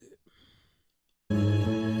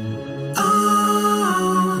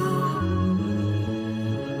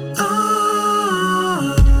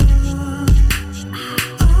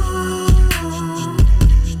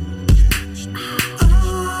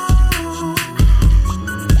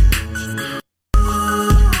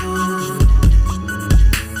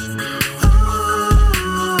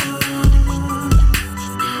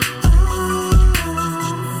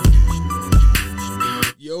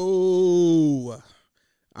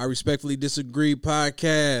I Respectfully Disagree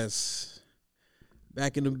podcast.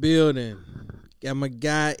 Back in the building. Got my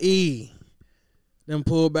guy E. Them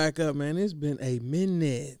pulled back up, man. It's been a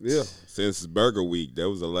minute. Yeah, since Burger Week. That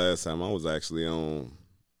was the last time I was actually on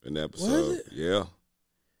an episode. Was it? Yeah,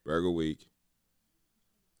 Burger Week.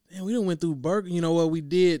 Man, we done went through burger. You know what we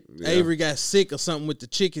did? Yeah. Avery got sick or something with the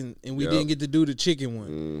chicken, and we didn't get to do the chicken one.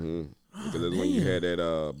 Mm-hmm. Because that's when you had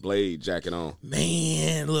that Blade jacket on.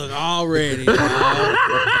 Man, look, already.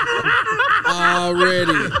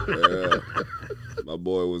 Already. Yeah. My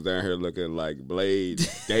boy was down here looking like Blade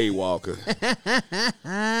Daywalker.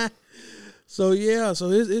 So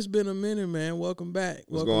it's been a minute, man. Welcome back.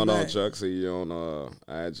 What's going on, Chuck? See you on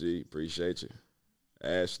IG. Appreciate you.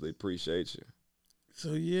 Ashley, appreciate you.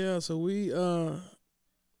 So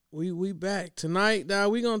we back tonight. Now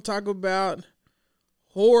we gonna talk about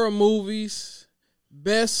horror movies,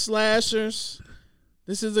 best slashers.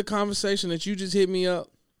 This is a conversation that you just hit me up,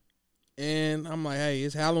 and I'm like, hey,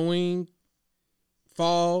 it's Halloween,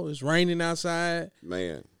 fall, it's raining outside.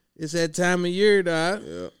 Man, it's that time of year, dog.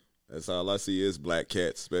 Yeah, that's all I see is black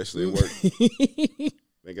cats, especially at work. I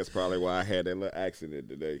think that's probably why I had that little accident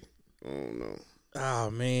today. I don't know.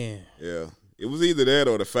 Oh man. Yeah. It was either that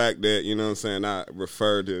or the fact that, you know what I'm saying, I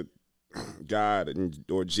referred to God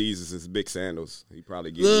or Jesus as big sandals. He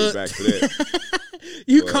probably gets me back to that.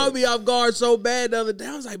 You caught me off guard so bad the other day.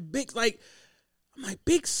 I was like,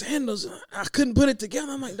 big sandals. I couldn't put it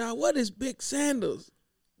together. I'm like, dog, what is big sandals?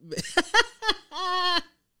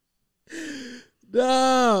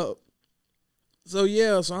 Dog. So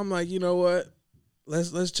I'm like, you know what?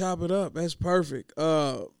 Let's chop it up. That's perfect.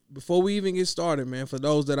 Before we even get started, man, for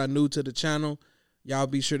those that are new to the channel, y'all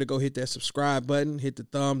be sure to go hit that subscribe button, hit the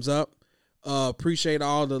thumbs up. Appreciate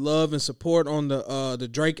all the love and support on the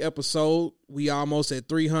Drake episode. We almost at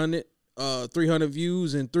 300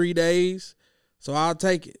 views in 3 days, so I'll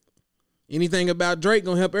take it. Anything about Drake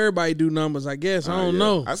gonna help everybody do numbers, I guess. I don't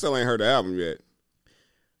know. I still ain't heard the album yet.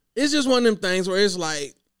 It's just one of them things where it's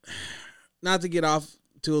like, not to get off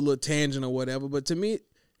to a little tangent or whatever, but to me,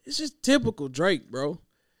 it's just typical Drake, bro.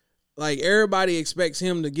 Like, everybody expects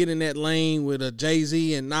him to get in that lane with a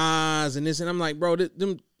Jay-Z and Nas and this, and I'm like, bro,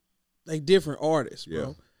 they different artists,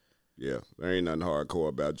 bro. Yeah, there ain't nothing hardcore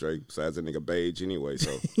about Drake besides a nigga beige anyway,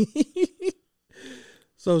 so.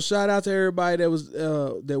 So shout out to everybody that was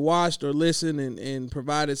that watched or listened and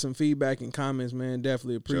provided some feedback and comments, man.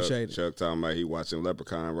 Definitely appreciate it. Chuck talking about he watching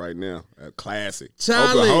Leprechaun right now. A classic.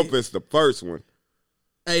 Charlie. I hope it's the first one.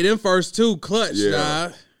 Hey, them first two clutch,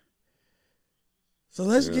 dog. So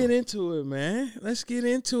let's get into it, man. Let's get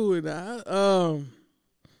into it.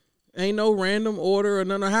 Ain't no random order or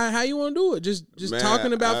nothing. How you want to do it? Just man,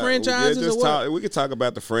 talking about franchises or what? We can talk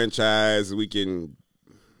about the franchise. We can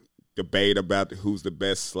debate about who's the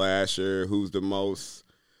best slasher, who's the most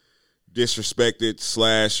disrespected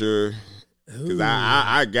slasher. Because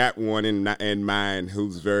I got one in mind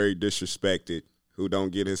who's very disrespected, who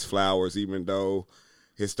don't get his flowers even though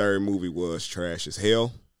his third movie was trash as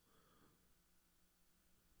hell.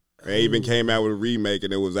 They even came out with a remake,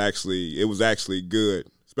 and it was actually good,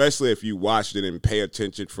 especially if you watched it and pay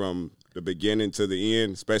attention from the beginning to the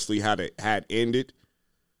end, especially how it ended.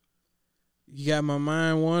 You got my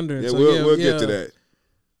mind wandering. Yeah, so we'll get to that.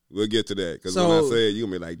 We'll get to that because when I say it,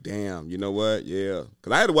 you'll be like, "Damn, you know what? Yeah,"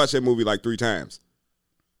 because I had to watch that movie like 3 times.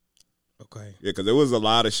 Okay. Yeah, because there was a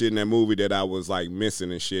lot of shit in that movie that I was like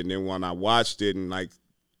missing and shit, and then when I watched it and like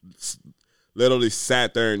literally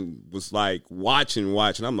sat there and was like watching.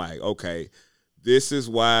 I'm like, okay, this is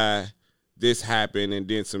why this happened. And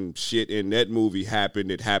then some shit in that movie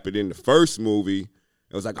happened. It happened in the first movie.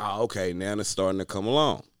 It was like, oh, okay, now it's starting to come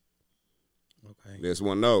along. Okay. This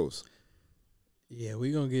one knows. Yeah,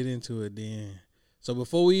 we're going to get into it then. So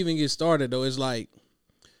before we even get started, though, it's like,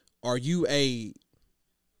 are you a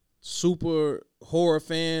super horror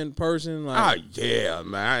fan person? Like, yeah,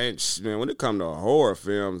 man. When it comes to horror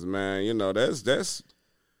films, man, you know, that's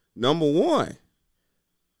number one.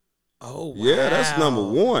 Oh, wow. Yeah, that's number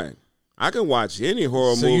one. I can watch any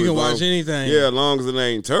horror movie. So you can watch anything? Yeah, as long as it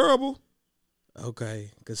ain't terrible.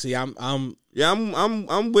 Okay. Because, see, I'm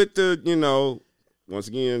with the, you know, once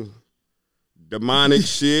again, demonic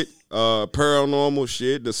shit, paranormal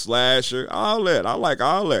shit, the slasher, all that. I like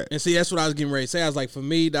all that. And see, that's what I was getting ready to say. I was like, for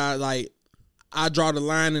me, like, I draw the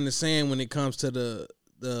line in the sand when it comes to the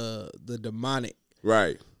demonic.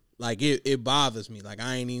 Right. Like, it bothers me. Like,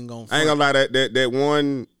 I ain't even gonna front. I ain't gonna lie, that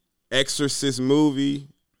one Exorcist movie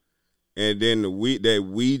and then that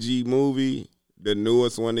Ouija movie, the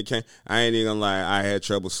newest one that came, I ain't even gonna lie, I had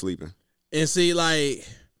trouble sleeping. And see, like,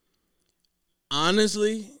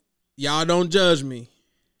 honestly, y'all don't judge me.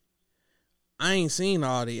 I ain't seen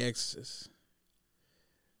all the Exorcists.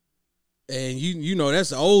 And you know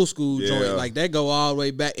that's the old school joint. Like that go all the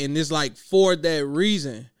way back. And it's like for that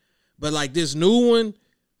reason. But like this new one,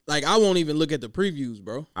 like I won't even look at the previews,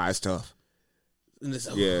 bro. It's tough. And it's,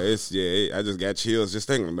 I just got chills just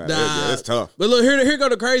thinking about it. It's tough. But look, here go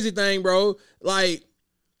the crazy thing, bro. Like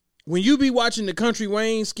when you be watching the Country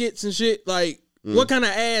Wayne skits and shit, like what kind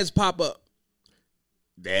of ads pop up?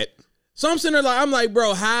 That. So I'm sitting there like, I'm like,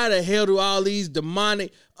 bro, how the hell do all these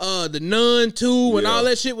demonic, the Nun 2 when all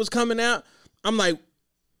that shit was coming out? I'm like,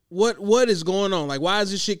 what is going on? Like, why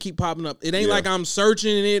does this shit keep popping up? It ain't like I'm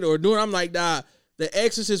searching it or doing. I'm like, nah, The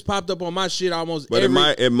Exorcist popped up on my shit almost. But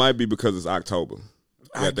it might be because it's October.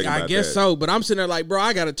 I guess so. But I'm sitting there like, bro,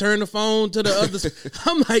 I got to turn the phone to the other.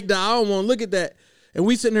 I'm like, nah, I don't want to look at that. And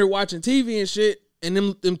we sitting here watching TV and shit, and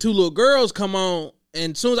them two little girls come on,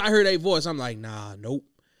 and as soon as I heard their voice, I'm like, nah, nope.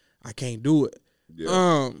 I can't do it.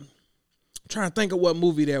 Yeah. Trying to think of what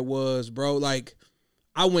movie that was, bro. Like,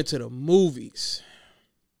 I went to the movies.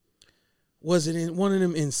 Was it in one of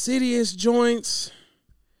them Insidious joints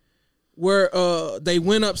where they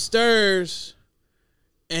went upstairs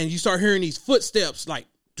and you start hearing these footsteps like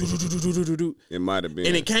do. It might have been.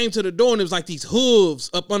 And it came to the door and it was like these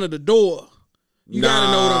hooves up under the door. You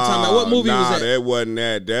gotta know what I'm talking about. What movie was that? That wasn't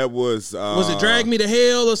that. That was it Drag Me to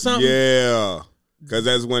Hell or something? Yeah. Cause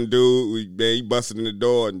that's one dude, he busted in the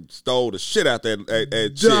door and stole the shit out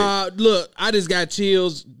that chick. Look, I just got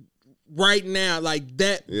chills right now. Like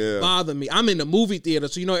that bothered me. I'm in the movie theater,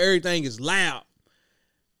 so you know everything is loud.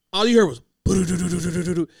 All you heard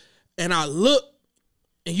was, and I looked,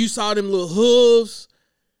 and you saw them little hooves,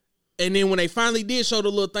 and then when they finally did show the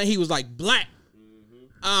little thing, he was like black.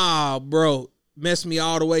 Bro, messed me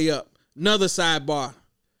all the way up. Another sidebar.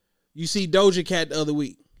 You see Doja Cat the other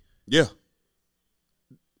week. Yeah.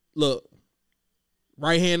 Look,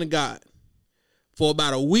 right hand of God. For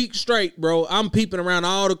about a week straight, bro, I'm peeping around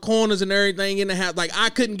all the corners and everything in the house. Like, I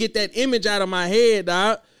couldn't get that image out of my head,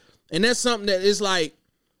 dog. And that's something that is like,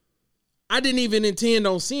 I didn't even intend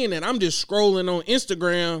on seeing that. I'm just scrolling on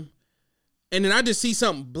Instagram, and then I just see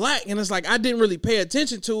something black, and it's like, I didn't really pay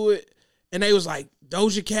attention to it. And they was like,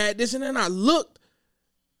 Doja Cat, this, and then I looked,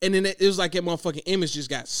 and then it was like that motherfucking image just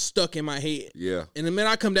got stuck in my head. Yeah. And the minute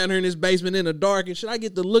I come down here in this basement in the dark and shit, I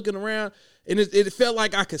get to looking around, and it felt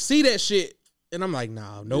like I could see that shit. And I'm like,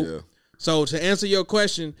 nah, nope. Yeah. So to answer your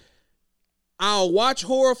question, I'll watch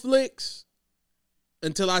horror flicks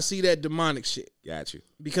until I see that demonic shit. Got you.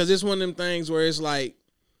 Because it's one of them things where it's like,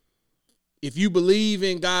 if you believe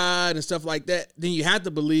in God and stuff like that, then you have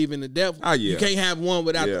to believe in the devil. Oh, yeah. You can't have one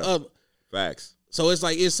without the other. Facts. So it's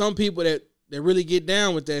like, it's some people that really get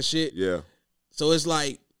down with that shit. Yeah. So it's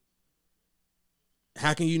like,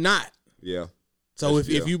 how can you not? Yeah. So if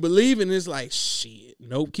you believe in it, it's like, shit,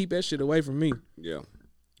 nope, keep that shit away from me. Yeah.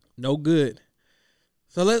 No good.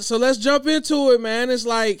 So let's jump into it, man. It's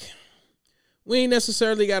like, we ain't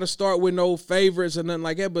necessarily got to start with no favorites or nothing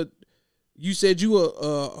like that, but you said you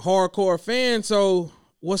a hardcore fan, so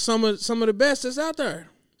what's some of the best that's out there?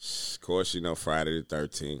 Of course, you know, Friday the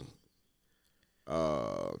 13th.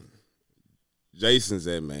 Jason's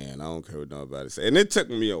that man. I don't care what nobody say. And it took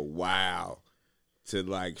me a while to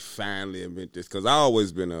like finally admit this, because I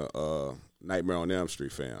always been a Nightmare on Elm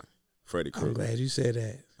Street fan. Freddy Krueger. I'm glad you said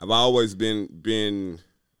that. I've always been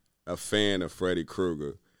a fan of Freddy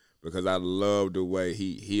Krueger because I love the way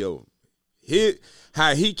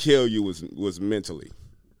how he kill you was mentally.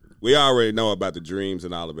 We already know about the dreams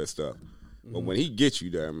and all of that stuff. Mm-hmm. But when he gets you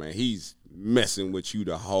there, man, he's messing with you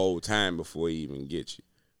the whole time before he even gets you.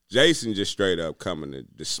 Jason just straight up coming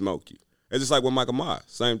to smoke you. It's just like with Michael Myers,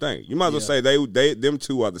 same thing. You might as well say them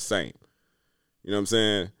two are the same. You know what I'm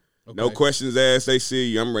saying? Okay. No questions asked. They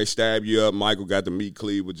see you. I'm ready to stab you up. Michael got the meat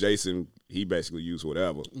cleave with Jason. He basically used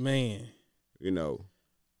whatever. Man. You know,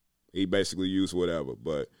 he basically used whatever.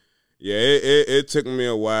 But yeah, it took me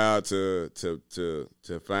a while to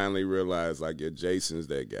finally realize, like, yeah, Jason's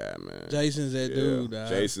that guy, man. Jason's that dude, dog.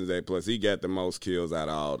 Jason's that. Plus, he got the most kills out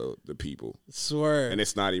of all the people. Swear. And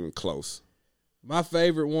it's not even close. My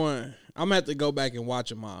favorite one, I'm going to have to go back and watch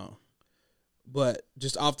them all. But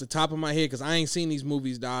just off the top of my head, because I ain't seen these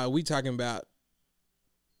movies, dog. We talking about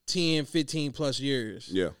 10, 15 plus years.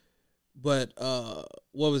 Yeah. But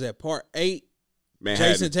what was that, part 8?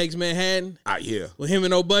 Manhattan. Jason Takes Manhattan. Yeah. When him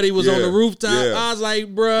and old Buddy was on the rooftop. Yeah. I was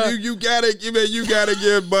like, bruh. You gotta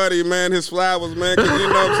give Buddy, man, his flowers, man. Because you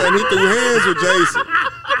know what I'm saying? He threw hands with Jason.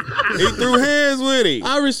 He threw hands with him.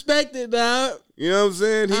 I respect it, dog. You know what I'm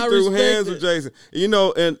saying? He threw hands with Jason. You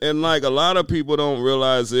know, and like a lot of people don't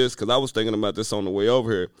realize this, because I was thinking about this on the way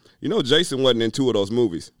over here. You know, Jason wasn't in 2 of those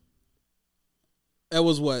movies. That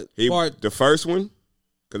was what? The first one,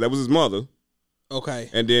 because that was his mother. Okay.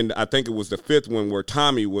 And then I think it was the fifth one where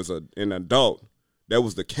Tommy was an adult. That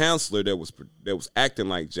was the counselor that was acting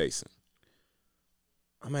like Jason.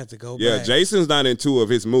 I'm going to have to go back. Yeah, Jason's not in 2 of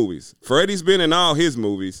his movies. Freddy's been in all his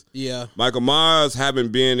movies. Yeah. Michael Myers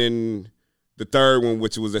haven't been in the third one,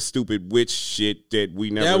 which was a stupid witch shit that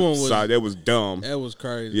we never saw. That was dumb. That was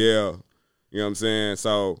crazy. Yeah. You know what I'm saying?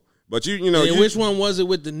 So, but you know. And which one was it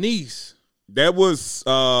with the niece? That was.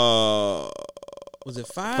 Was it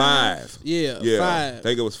 5? 5. Yeah, 5. I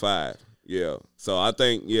think it was 5. Yeah. So I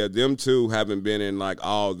think, them two haven't been in like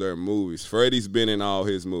all their movies. Freddy's been in all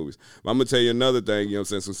his movies. But I'm going to tell you another thing, you know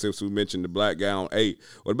what I'm saying, since we mentioned the black guy on 8.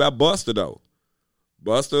 What about Buster, though?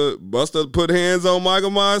 Buster put hands on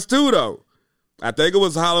Michael Myers, too, though. I think it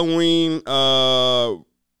was Halloween.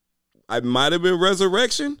 It might have been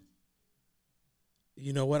Resurrection.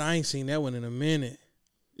 You know what? I ain't seen that one in a minute.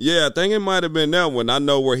 Yeah, I think it might have been that one. I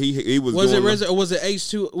know where he was. Was it or was it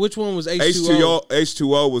H2? Which one was H2O?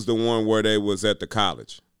 H2O was the one where they was at the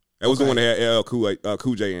college. That was the one that had LL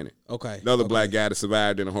Cool J in it. Okay. Another black guy that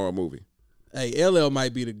survived in a horror movie. Hey, LL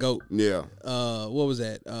might be the GOAT. Yeah. What was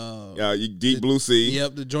that? Deep Blue Sea.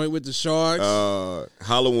 Yep, the joint with the sharks.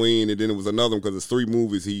 Halloween, and then it was another one because it's 3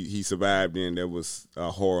 movies he survived in that was a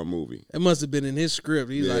horror movie. It must have been in his script.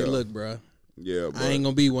 He's like, look, bro. Yeah, I ain't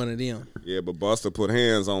gonna be one of them. Yeah, but Buster put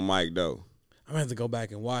hands on Mike though. I'm gonna have to go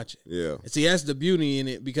back and watch it. Yeah. And see, that's the beauty in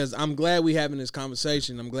it because I'm glad we having this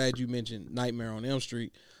conversation. I'm glad you mentioned Nightmare on Elm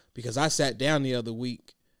Street because I sat down the other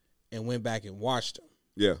week and went back and watched them.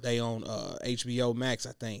 Yeah. They on HBO Max,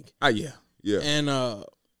 I think. Yeah. Yeah. And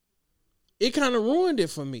it kind of ruined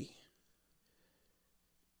it for me.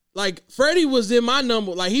 Like, Freddy was in my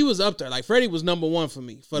number. Like, he was up there. Like, Freddy was number 1 for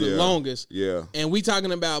me for the longest. Yeah. And we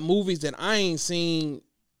talking about movies that I ain't seen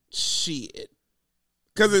shit.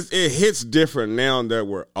 Because it hits different now that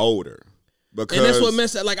we're older. Because, and that's what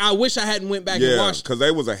messed up. Like, I wish I hadn't went back and watched it. Because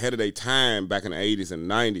they was ahead of their time back in the 80s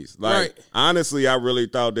and 90s. Like, right. Honestly, I really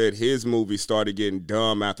thought that his movie started getting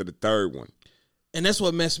dumb after the third one. And that's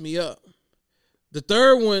what messed me up. The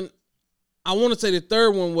third one, I want to say the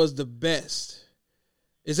third one was the best.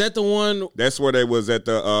 Is that the one? That's where they was at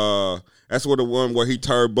the. That's where the one where he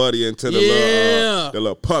turned Buddy into the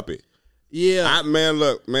little puppet. Yeah,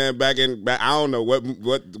 back I don't know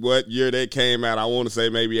what year that came out. I want to say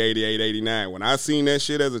maybe 88, 89. When I seen that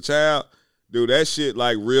shit as a child, dude, that shit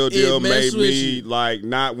like real deal made me like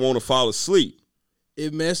not want to fall asleep.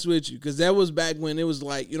 It messed with you because that was back when it was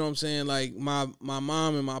like, you know what I'm saying, like my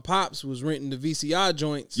mom and my pops was renting the VCR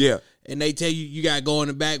joints. Yeah, and they tell you gotta go in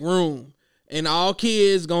the back room. And all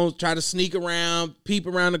kids gonna try to sneak around, peep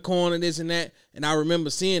around the corner, this and that. And I remember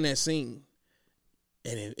seeing that scene,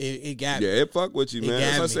 and it got me. Yeah, it fucked with you, man.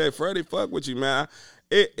 As I said, Freddy fucked with you, man.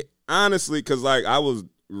 It honestly, because like I was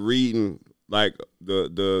reading like the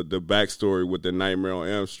backstory with the Nightmare on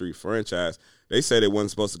Elm Street franchise. They said it wasn't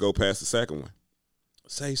supposed to go past the second one.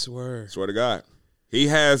 Say swear. Swear to God. They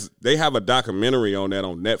have a documentary on that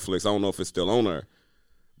on Netflix. I don't know if it's still on there.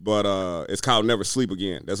 But it's called Never Sleep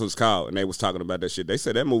Again. That's what it's called. And they was talking about that shit. They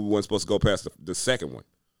said that movie wasn't supposed to go past the second one.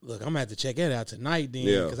 Look, I'm going to have to check that out tonight then.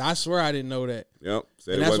 Yeah. Because I swear I didn't know that. Yep.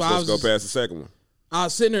 Said it wasn't supposed to go past the second one. I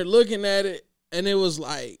was sitting there looking at it, and it was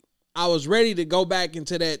like, I was ready to go back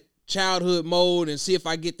into that childhood mode and see if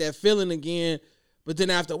I get that feeling again. But then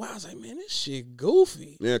after a while, I was like, man, this shit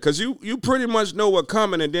goofy. Yeah, because you pretty much know what's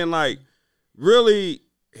coming. And then, like, really,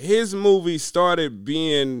 his movie started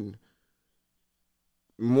being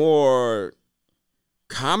more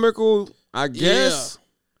comical, I guess,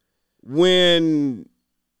 when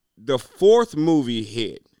the fourth movie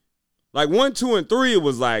hit. Like 1, 2, and 3, it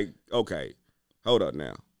was like, okay, hold up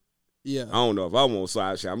now. Yeah. I don't know if I want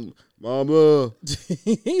side shot. Mama,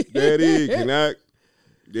 Daddy, can I?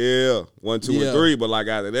 Yeah, 1, 2, and 3. But like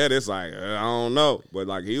after that, it's like, I don't know. But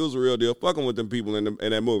like he was a real deal fucking with them people in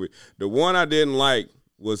that movie. The one I didn't like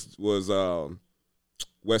was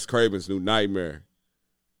Wes Craven's New Nightmare.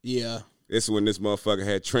 Yeah. This is when this motherfucker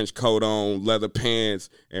had trench coat on, leather pants,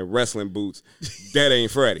 and wrestling boots. That ain't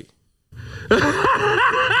Freddy.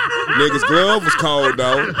 Nigga's glove was cold,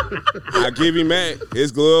 though. I give him that.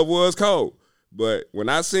 His glove was cold. But when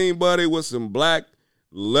I seen Buddy with some black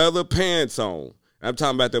leather pants on, I'm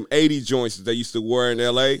talking about them 80 joints that they used to wear in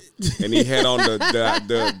L.A., and he had on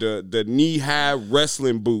the knee-high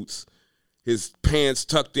wrestling boots, his pants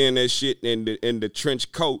tucked in that shit, and the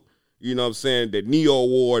trench coat. You know what I'm saying? That Neo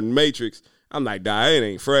wore in Matrix. I'm like, dog, it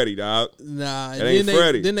ain't Freddy, dog. Nah, it ain't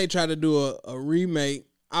Freddy. Then they tried to do a remake.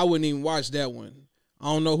 I wouldn't even watch that one. I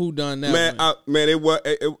don't know who done that one.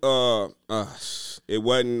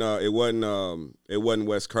 It wasn't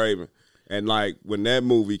Wes Craven. And like when that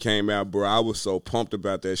movie came out, bro, I was so pumped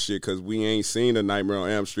about that shit because we ain't seen a Nightmare on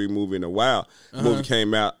Elm Street movie in a while. The movie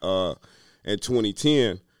came out in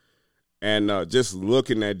 2010, and just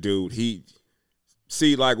looking at dude,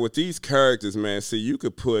 see like with these characters, man. See, you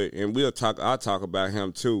could put, and I'll talk about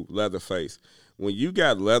him too, Leatherface. When you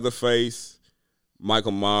got Leatherface,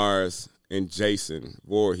 Michael Myers, and Jason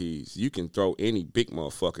Voorhees, you can throw any big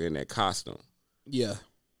motherfucker in that costume. Yeah.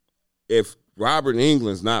 If Robert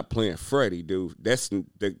Englund's not playing Freddy, dude, that's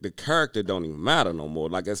the character don't even matter no more.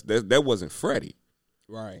 Like that wasn't Freddy.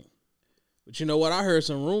 Right. But you know what? I heard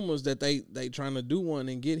some rumors that they trying to do one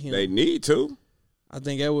and get him. They need to. I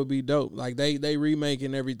think that would be dope. Like they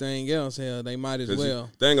remaking everything else. Hell, they might as well.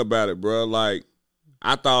 Think about it, bro. Like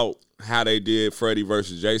I thought how they did Freddy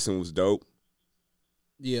versus Jason was dope.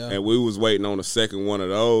 Yeah. And we was waiting on the second one of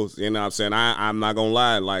those. You know what I'm saying? I'm not gonna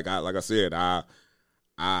lie. Like I said, I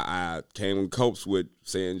came in copes with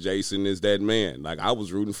saying Jason is that man. Like I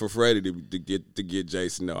was rooting for Freddy to get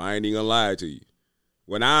Jason. No, I ain't even gonna lie to you.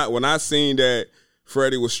 When I seen that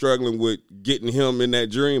Freddy was struggling with getting him in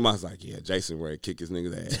that dream, I was like, yeah, Jason ready to kick his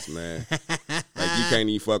nigga's ass, man. Like you can't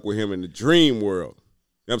even fuck with him in the dream world.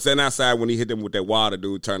 You know what I'm saying? Outside when he hit them with that water,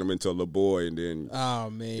 dude turned him into a little boy, and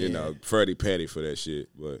then Freddie petty for that shit.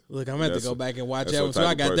 But look, I'm gonna have to go back and watch that one. So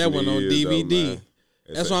I got that one on DVD.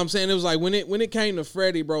 That's what I'm saying. It was like when it came to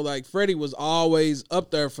Freddy, bro, like Freddy was always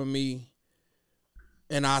up there for me.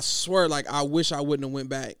 And I swear, like I wish I wouldn't have went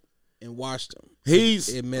back and watched him.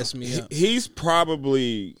 It messed me up. He's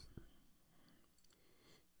probably,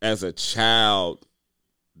 as a child,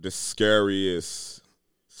 the scariest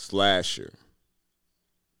slasher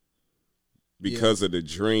because of the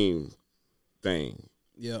dream thing.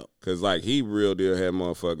 Yeah. Because, like, he real deal had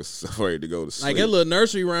motherfuckers afraid to go to sleep. Like, that little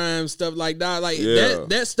nursery rhyme stuff like that. Like,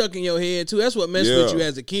 that stuck in your head, too. That's what messed with you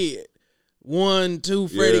as a kid. 1, 2,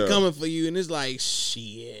 Freddy coming for you. And it's like,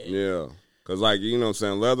 shit. Yeah. Because, like, you know what I'm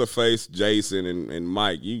saying? Leatherface, Jason, and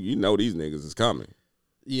Mike, you know these niggas is coming.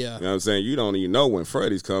 Yeah. You know what I'm saying? You don't even know when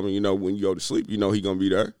Freddy's coming. You know when you go to sleep, you know he going to be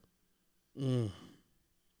there.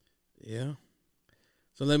 Yeah.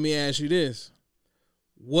 So let me ask you this.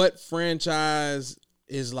 What franchise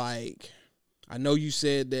is like, I know you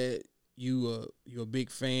said that you're a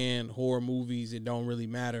big fan, horror movies, it don't really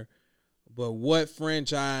matter, but what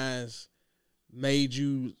franchise made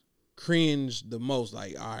you cringe the most?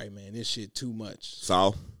 Like, all right, man, this shit too much.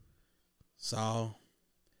 Saw.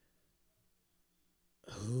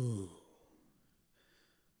 Ooh.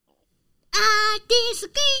 I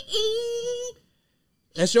disagree.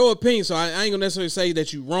 That's your opinion, so I ain't gonna necessarily say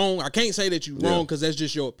that you wrong. I can't say that you wrong because that's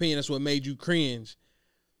just your opinion. That's what made you cringe.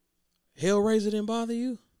 Hellraiser didn't bother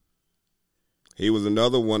you? He was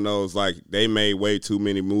another one of those, like, they made way too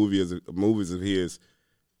many movies of his.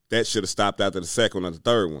 That should have stopped after the second or the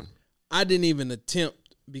third one. I didn't even attempt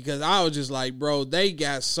because I was just like, bro, they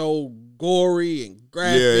got so gory and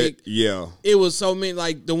graphic. Yeah. It was so many,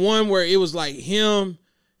 like the one where it was like him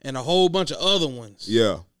and a whole bunch of other ones.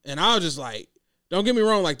 Yeah. And I was just like, don't get me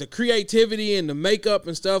wrong, like the creativity and the makeup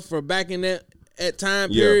and stuff for back in that time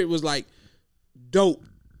period was like dope.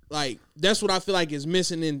 Like that's what I feel like is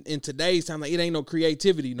missing in today's time. Like it ain't no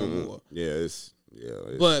creativity no more.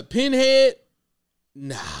 But Pinhead,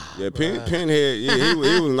 nah. Yeah, Pinhead. Yeah,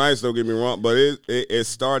 he was nice. Don't get me wrong, but it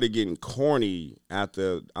started getting corny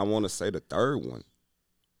after I want to say the third one,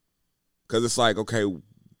 because it's like, okay,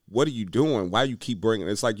 what are you doing? Why you keep bringing?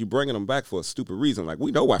 It's like you bringing them back for a stupid reason. Like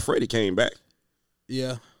we know why Freddy came back.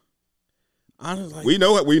 Yeah, I was like, we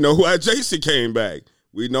know why Jason came back.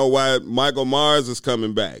 We know why Michael Myers is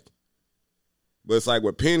coming back. But it's like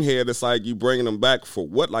with Pinhead, it's like you bringing them back for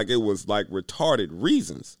what? Like it was like retarded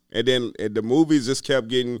reasons. And then the movies just kept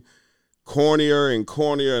getting cornier and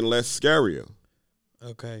cornier and less scarier.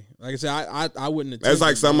 Okay. Like I said, I wouldn't have. That's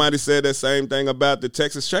like somebody said that same thing about the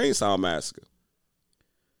Texas Chainsaw Massacre.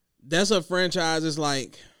 That's a franchise. It's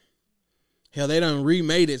like, hell, they done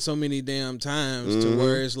remade it so many damn times to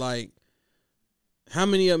where it's like, how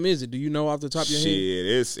many of them is it? Do you know off the top of your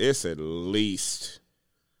head? Shit, it's at least,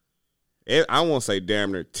 I won't say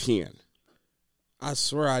damn near 10. I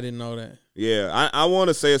swear I didn't know that. Yeah, I want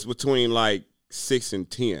to say it's between like 6 and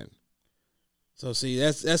 10. So see,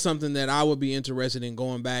 that's something that I would be interested in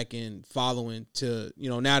going back and following to,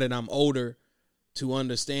 now that I'm older, to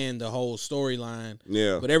understand the whole storyline.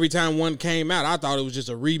 Yeah. But every time one came out, I thought it was just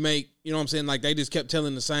a remake. You know what I'm saying? Like they just kept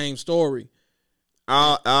telling the same story.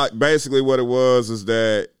 Basically what it was is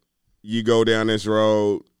that you go down this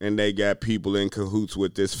road and they got people in cahoots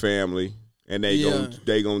with this family and they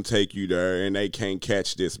gonna take you there and they can't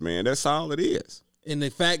catch this man. That's all it is. And the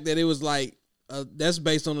fact that it was like that's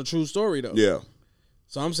based on a true story though. Yeah.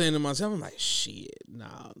 So I'm saying to myself, I'm like, shit,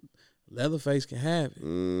 nah, Leatherface can have it.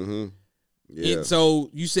 Mm-hmm. Yeah. And so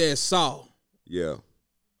you said Saw. Yeah.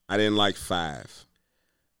 I didn't like 5.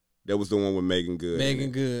 That was the one with Megan Good.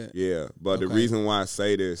 Megan Good. Yeah. But the reason why I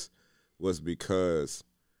say this was because,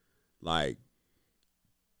 like,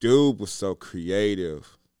 dude was so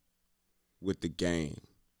creative with the game.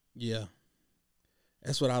 Yeah.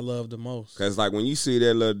 That's what I love the most. Because, like, when you see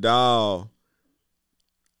that little doll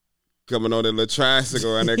coming on that little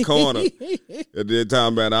tricycle around that corner, at that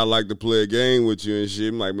time, man, I like to play a game with you and shit.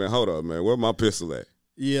 I'm like, man, hold up, man. Where my pistol at?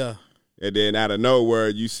 Yeah. And then out of nowhere,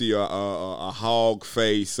 you see a hog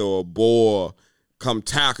face or a boar come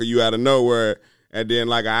tackle you out of nowhere. And then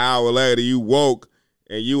like an hour later, you woke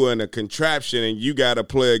and you in a contraption and you got to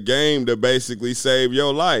play a game to basically save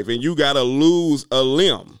your life. And you got to lose a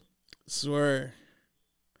limb. Swear.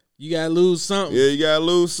 You got to lose something. Yeah, you got to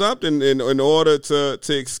lose something in order to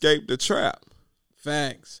escape the trap.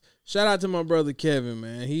 Facts. Shout out to my brother Kevin,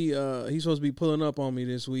 man. He's supposed to be pulling up on me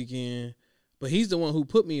this weekend. But he's the one who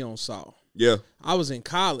put me on Saw. Yeah. I was in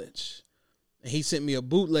college, and he sent me a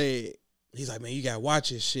bootleg. He's like, man, you got to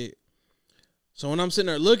watch this shit. So when I'm sitting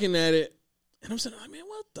there looking at it, and I'm sitting there like, man,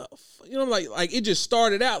 what the fuck? You know, like it just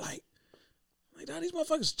started out like, dog, these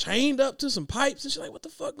motherfuckers chained up to some pipes and shit. Like, what the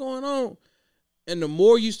fuck going on? And the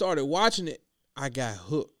more you started watching it, I got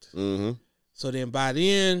hooked. Mm-hmm. So then by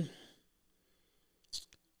then,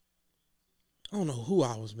 I don't know who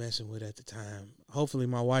I was messing with at the time. Hopefully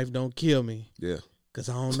my wife don't kill me. Yeah. Because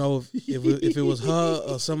I don't know if it was her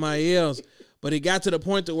or somebody else. But it got to the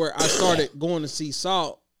point to where I started going to see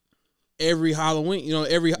Saw every Halloween,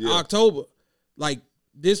 every October. Like,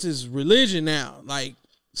 this is religion now. Like,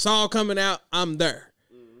 Saw coming out, I'm there.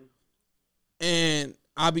 Mm-hmm. And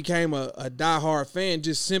I became a diehard fan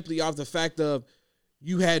just simply off the fact of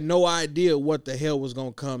you had no idea what the hell was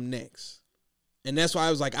going to come next. And that's why I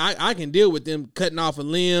was like, I can deal with them cutting off a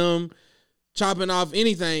limb, chopping off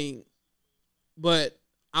anything, but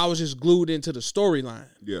I was just glued into the storyline.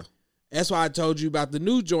 Yeah. That's why I told you about the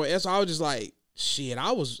new joint. That's why I was just like, shit,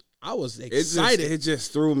 I was excited. It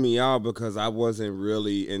just threw me off because I wasn't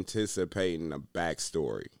really anticipating a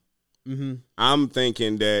backstory. Mm-hmm. I'm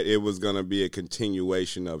thinking that it was going to be a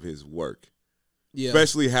continuation of his work. Yeah.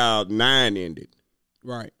 Especially how 9 ended.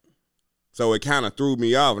 Right. So it kind of threw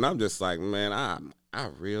me off, and I'm just like, man, I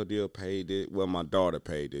real deal paid it. Well, my daughter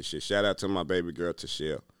paid this shit. Shout out to my baby girl,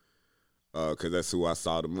 Tashelle, because that's who I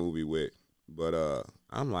saw the movie with. But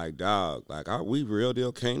I'm like, dog, like, we real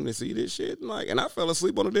deal came to see this shit, and I fell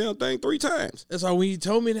asleep on the damn thing 3 times. That's why when you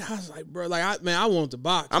told me that, I was like, bro, like, I want the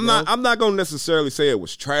box. I'm not gonna necessarily say it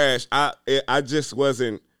was trash. I just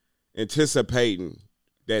wasn't anticipating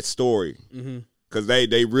that story because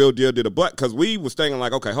they real deal did because we was thinking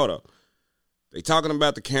like, okay, hold up. They talking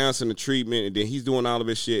about the cancer and the treatment, and then he's doing all of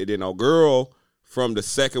this shit. And then a girl from the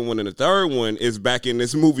second one and the third one is back in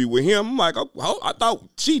this movie with him. I'm like, oh, I thought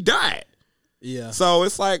she died. Yeah. So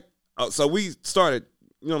it's like, so we started,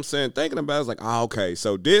 thinking about it. It's like, oh, okay,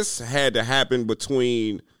 so this had to happen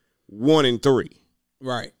between 1 and 3.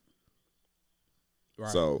 Right.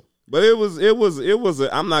 So, but it was.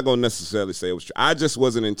 I'm not gonna necessarily say it was true. I just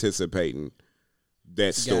wasn't anticipating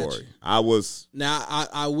that story. Gotcha. I was. Now,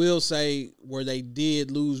 I will say where they did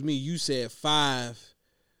lose me, you said 5.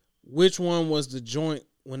 Which one was the joint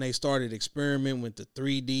when they started experimenting with the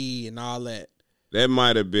 3D and all that? That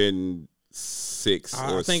might have been 6 or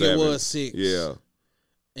 7. I think it was 6. Yeah.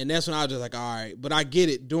 And that's when I was just like, all right. But I get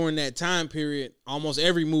it. During that time period, almost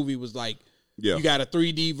every movie was like, you got a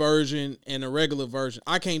 3D version and a regular version.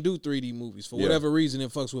 I can't do 3D movies. For whatever reason,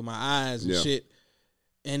 it fucks with my eyes and shit.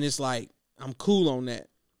 And it's like, I'm cool on that.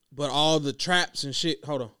 But all the traps and shit,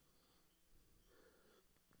 hold on.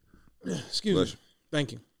 Excuse me.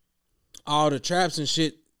 Thank you. All the traps and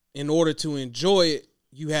shit, in order to enjoy it,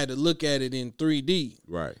 you had to look at it in 3D.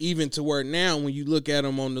 Right. Even to where now when you look at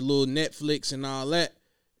them on the little Netflix and all that,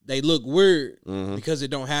 they look weird because it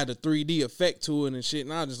don't have the 3D effect to it and shit.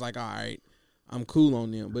 And I was just like, all right, I'm cool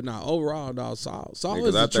on them. But nah, overall, dog, Saw is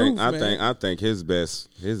the truth, man. I think his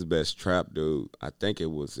best trap, dude, I think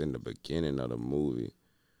it was in the beginning of the movie.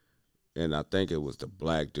 And I think it was the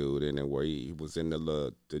black dude in it where he was in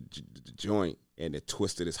the joint and it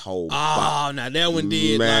twisted his whole body. Now that one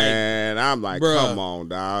did. Man, I'm like, bruh, come on,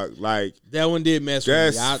 dog. Like, that one did mess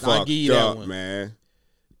with me. I'll give you that one. Man.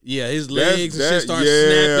 Yeah, his legs and shit started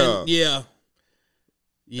snapping. Yeah.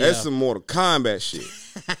 That's some Mortal Kombat shit.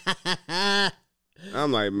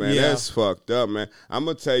 I'm like, man, that's fucked up, man. I'm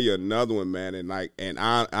gonna tell you another one, man, and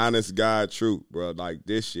honest God truth, bro. Like,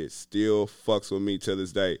 this shit still fucks with me to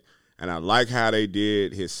this day. And I like how they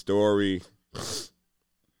did his story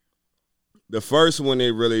The first one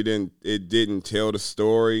it didn't tell the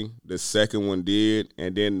story. The second one did,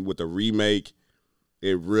 and then with the remake,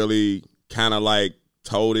 it really kind of like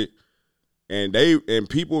told it. And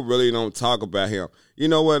people really don't talk about him. You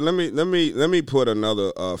know what? Let me put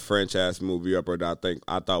another franchise movie up that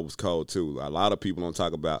I thought was cold too. A lot of people don't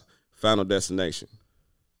talk about Final Destination.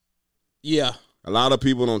 Yeah. A lot of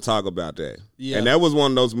people don't talk about that. Yeah. And that was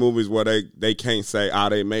one of those movies where they can't say,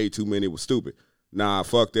 they made too many, it was stupid. Nah,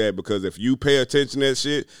 fuck that, because if you pay attention to that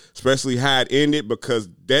shit, especially how it ended, because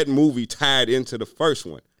that movie tied into the first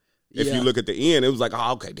one. If you look at the end, it was like,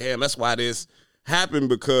 oh, okay, damn, that's why this happened,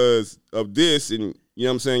 because of this, and you know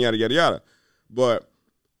what I'm saying, yada, yada, yada. But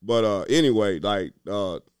anyway, like,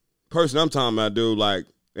 person I'm talking about, dude, like,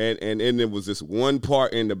 and there was this one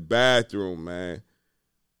part in the bathroom, man.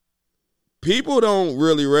 People don't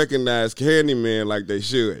really recognize Candyman like they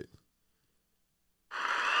should.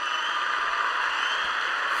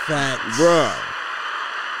 Facts. Bruh.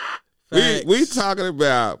 Facts. We talking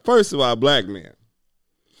about, first of all, black men.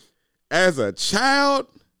 As a child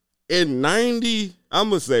in 90, I'm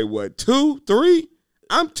going to say, what, 2, 3?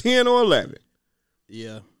 I'm 10 or 11.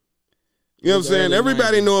 Yeah. You know what I'm saying?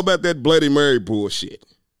 Everybody 90s. know about that Bloody Mary bullshit.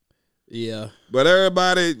 Yeah. But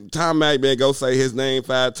everybody, Tom Mac, go say his name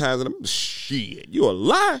 5 times, and I'm, shit, you a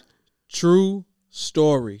lie? True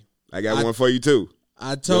story. I got one for you, too.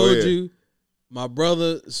 I told you, my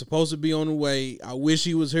brother is supposed to be on the way. I wish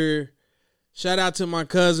he was here. Shout out to my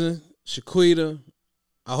cousin, Shaquita.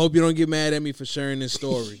 I hope you don't get mad at me for sharing this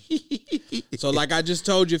story. So like I just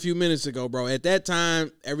told you a few minutes ago, bro, at that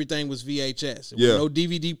time, everything was VHS. There was no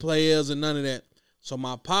DVD players and none of that. So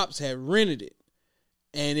my pops had rented it.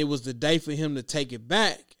 And it was the day for him to take it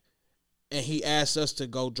back. And he asked us to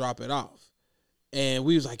go drop it off. And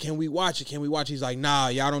we was like, can we watch it? Can we watch it? He's like, nah,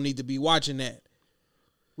 y'all don't need to be watching that.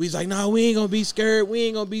 We was like, nah, we ain't going to be scared. We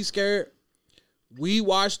ain't going to be scared. We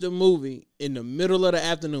watched the movie in the middle of the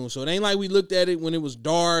afternoon. So it ain't like we looked at it when it was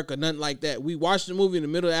dark or nothing like that. We watched the movie in the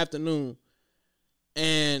middle of the afternoon.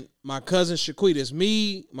 And my cousin Shaquita, it's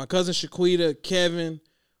me, my cousin Shaquita, Kevin,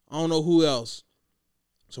 I don't know who else.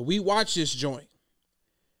 So we watched this joint.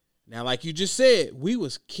 Now, like you just said, we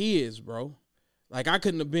was kids, bro. Like I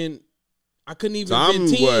couldn't even been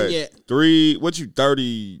 10 yet.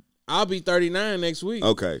 30? I'll be 39 next week.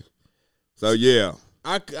 Okay. So yeah.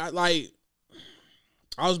 I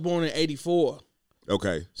was born in 84.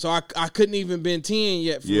 Okay. So I couldn't even been 10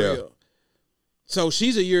 yet for real. So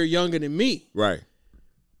she's a year younger than me. Right.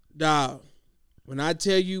 Dog, when I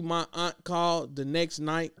tell you my aunt called the next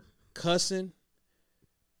night cussing,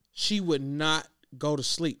 she would not go to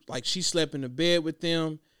sleep. Like she slept in the bed with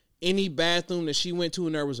them. Any bathroom that she went to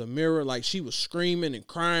and there was a mirror, like she was screaming and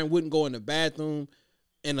crying, wouldn't go in the bathroom.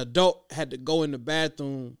 An adult had to go in the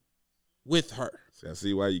bathroom with her. See, I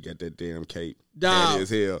see why you got that damn cape. Dog. Petty as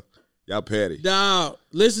hell. Y'all petty. Dog,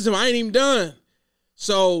 listen to me. I ain't even done.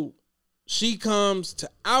 So she comes to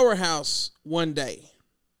our house one day.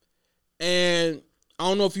 And I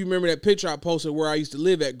don't know if you remember that picture I posted where I used to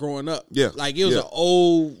live at growing up. Yeah. Like it was an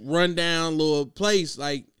old rundown little place.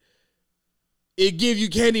 Like it give you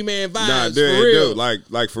Candyman vibes. Nah, for real.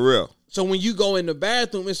 Like for real. So when you go in the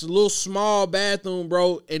bathroom, it's a little small bathroom,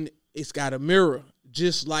 bro, and it's got a mirror,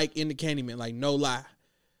 just like in the Candyman, like no lie.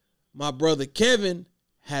 My brother Kevin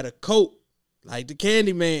had a coat like the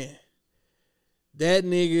Candyman. That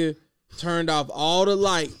nigga turned off all the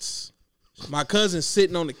lights. My cousin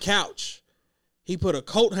sitting on the couch. He put a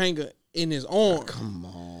coat hanger in his arm. Come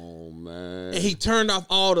on, man. And he turned off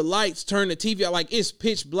all the lights, turned the TV out like it's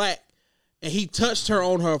pitch black. And he touched her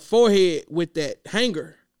on her forehead with that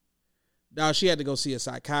hanger. Dog, she had to go see a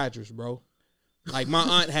psychiatrist, bro. Like, my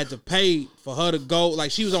aunt had to pay for her to go. Like,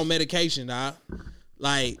 she was on medication, dog.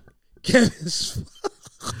 Like, Kevin's...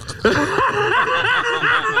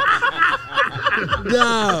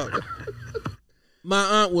 Dog. My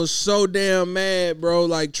aunt was so damn mad, bro.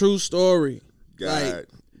 Like, true story.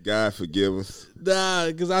 God forgive us. Nah,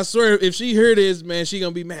 because I swear, if she hear this, man, she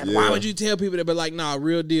gonna be mad. Yeah. Why would you tell people that? But like, nah,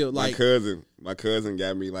 real deal. Like my cousin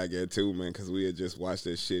got me like that too, man, because we had just watched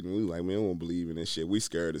that shit and we was like, man, we don't believe in this shit. We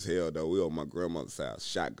scared as hell though. We on my grandmother's house,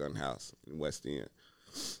 shotgun house in West End.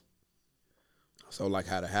 So like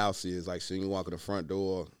how the house is, like, so you walk in the front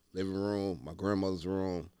door, living room, my grandmother's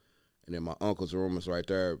room, and then my uncle's room is right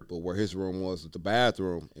there. But where his room was the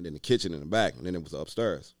bathroom, and then the kitchen in the back, and then it was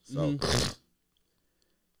upstairs. So.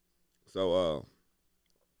 So,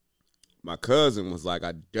 my cousin was like,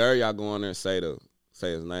 I dare y'all go in there and say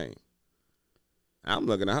his name. I'm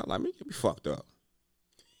looking at her like, man, you be fucked up.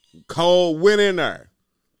 Cole went in there.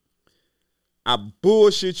 I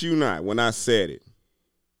bullshit you not when I said it.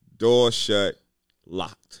 Door shut,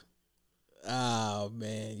 locked. Oh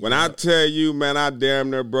man. When I tell you, man, I damn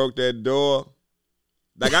near broke that door.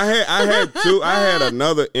 Like I had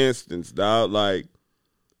another instance, dog. Like,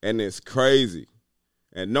 and it's crazy.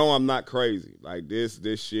 And no, I'm not crazy. Like this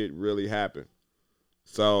shit really happened.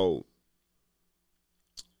 So,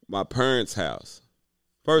 my parents' house.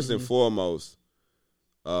 First and foremost,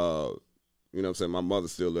 you know what I'm saying? My mother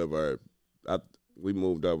still lived there. We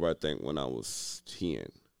moved over, I think, when I was 10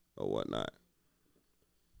 or whatnot.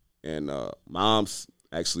 And mom's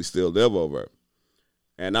actually still live over.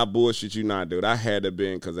 And I bullshit you not, dude. I had to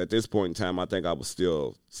been, because at this point in time, I think I was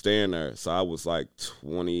still staying there. So I was like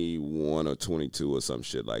 21 or 22 or some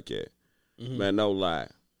shit like that. Man, no lie.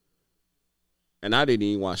 And I didn't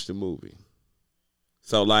even watch the movie.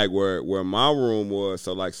 So like where my room was,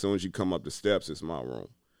 so like as soon as you come up the steps, it's my room.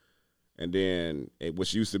 And then,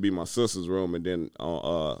 which used to be my sister's room, and then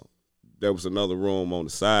there was another room on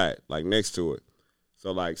the side, like next to it.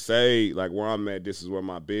 So like say like where I'm at, this is where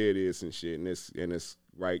my bed is and shit, and it's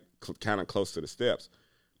right kind of close to the steps.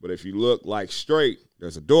 But if you look like straight,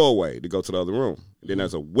 there's a doorway to go to the other room. And then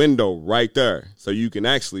there's a window right there, so you can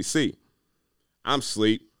actually see. I'm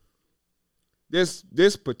asleep.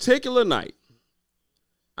 This particular night,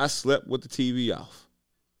 I slept with the TV off.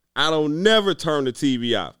 I don't never turn the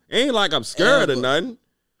TV off. Ain't like I'm scared or nothing.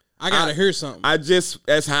 I gotta hear something.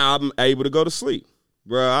 That's how I'm able to go to sleep.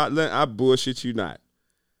 Bro, I bullshit you not.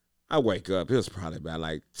 I wake up, it was probably about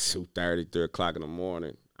like 2:30, 3 o'clock in the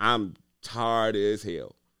morning. I'm tired as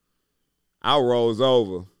hell. I rolls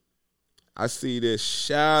over. I see this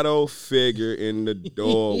shadow figure in the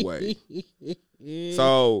doorway.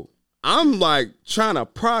 So I'm like trying to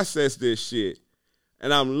process this shit.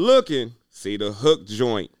 And I'm looking, see the hook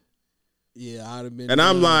joint. Yeah, I'd have been. And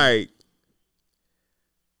I'm like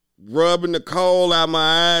rubbing the coal out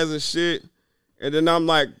my eyes and shit. And then I'm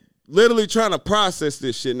like literally trying to process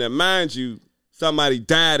this shit. Now, mind you, somebody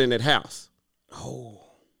died in that house. Oh.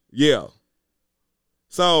 Yeah.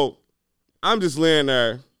 So I'm just laying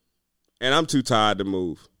there, and I'm too tired to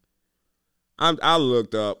move. I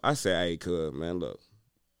looked up. I said, hey, cuz, man, look.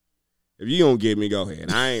 If you gonna get me, go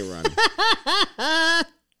ahead. I ain't running.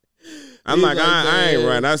 I'm like, I ain't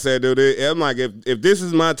running. I said, dude, I'm like, if this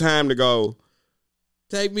is my time to go,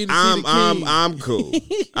 take me to see the king. I'm cool.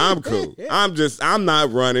 I'm cool. I'm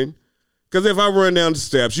not running. Because if I run down the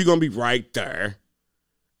steps, you're going to be right there.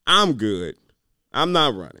 I'm good. I'm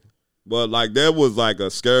not running. But, like, that was, like, a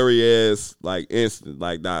scary-ass, like, instant.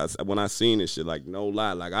 Like, when I seen this shit, like, no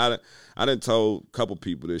lie. Like, I done told a couple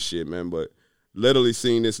people this shit, man. But literally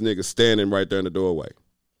seen this nigga standing right there in the doorway.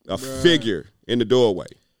 A figure in the doorway.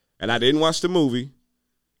 And I didn't watch the movie.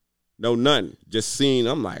 No, nothing. Just seen,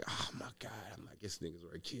 I'm like, oh, my God. I'm like, this nigga's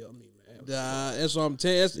ready to kill me, man. That's what I'm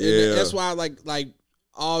telling you. That's why, like,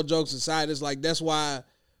 all jokes aside, it's like, that's why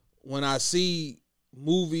when I see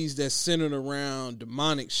movies that's centered around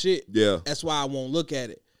demonic shit, that's why I won't look at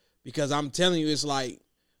it. Because I'm telling you, it's like,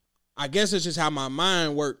 I guess it's just how my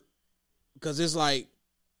mind works. Because it's like,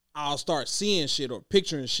 I'll start seeing shit or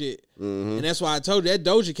picturing shit. Mm-hmm. And that's why I told you, that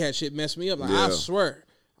Doja Cat shit messed me up. Like, I swear.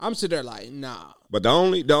 I'm sitting there like, nah. But the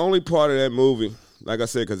only part of that movie, like I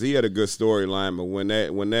said, because he had a good storyline, but when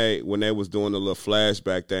they was doing the little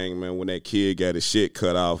flashback thing, man, when that kid got his shit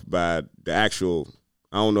cut off by the actual,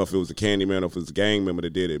 I don't know if it was a Candyman or if it was a gang member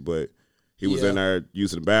that did it, but he was in there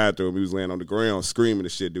using the bathroom. He was laying on the ground screaming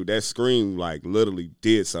and shit, dude. That scream, like, literally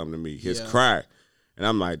did something to me. His cry. And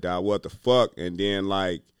I'm like, dawg, what the fuck? And then,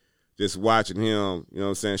 like, just watching him, you know what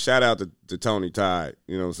I'm saying? Shout out to Tony Todd,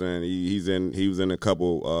 you know what I'm saying? He was in a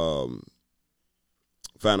couple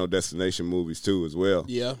Final Destination movies too as well.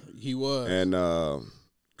 Yeah, he was. And of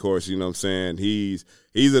course, you know what I'm saying? He's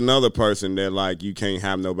another person that, like, you can't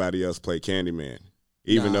have nobody else play Candyman.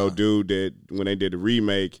 Even though, dude, that when they did the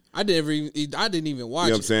remake, I didn't even watch it.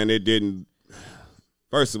 You know what I'm saying? It didn't.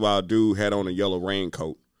 First of all, dude had on a yellow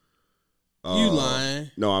raincoat. You lying?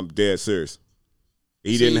 No, I'm dead serious.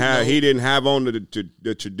 He didn't have on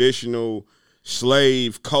the traditional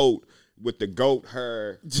slave coat with the goat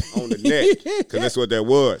hair on the neck, because that's what that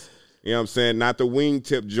was. You know what I'm saying? Not the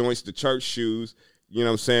wingtip joints, the church shoes. You know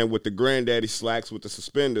what I'm saying? With the granddaddy slacks with the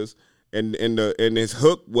suspenders, and his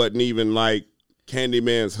hook wasn't even like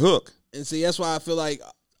Candyman's hook. And see, that's why I feel like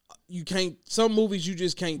you can't. Some movies you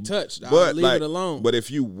just can't touch. But leave it alone. But if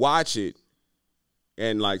you watch it,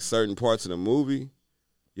 and like certain parts of the movie,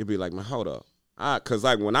 you'll be like, man, hold up. Because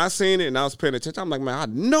like when I seen it and I was paying attention, I'm like, man, I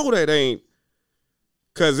know that ain't.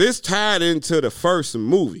 Because it's tied into the first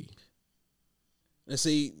movie. Let's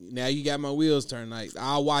see, now you got my wheels turned. Like,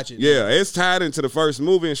 I'll watch it. Yeah, it's tied into the first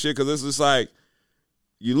movie and shit, because it's just like,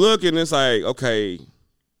 you look and it's like, okay,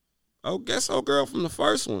 oh, guess old girl from the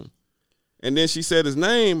first one. And then she said his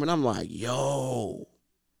name, and I'm like, yo,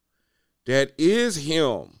 that is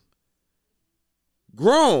him.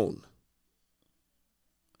 Grown.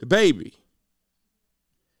 The baby.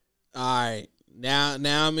 All right. Now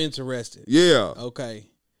I'm interested. Yeah. Okay.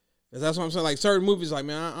 'Cause that's what I'm saying. Like certain movies, like,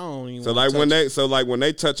 man, I don't even. So wanna like touch when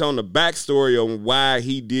they touch on the backstory on why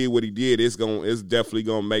he did what he did, it's definitely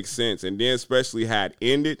gonna make sense. And then especially how it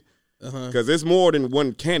ended, because it's more than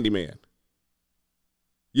one Candyman.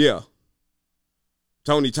 Yeah.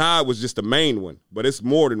 Tony Todd was just the main one, but it's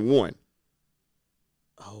more than one.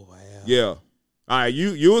 Oh wow. Yeah. All right,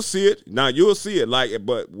 you'll see it. Now you'll see it.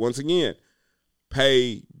 But once again,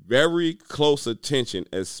 pay very close attention,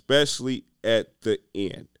 especially at the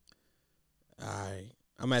end. All right.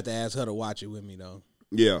 I'm gonna have to ask her to watch it with me though.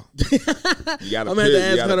 Yeah. You I'm gonna have to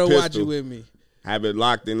ask her to watch it with me. Have it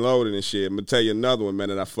locked and loaded and shit. I'm gonna tell you another one, man,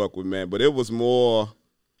 that I fuck with, man. But it was more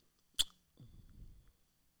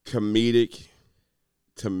comedic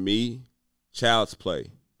to me. Child's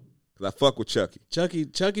Play. Cause I fuck with Chucky.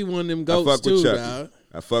 Chucky one of them goats too, dog.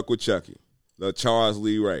 I fuck with Chucky. The Charles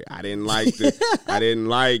Lee Ray. I didn't like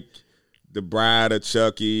the Bride of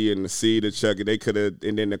Chucky and the Seed of Chucky. They could have,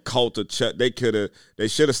 and then the Cult of Chuck. They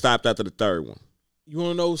should have stopped after the third one. You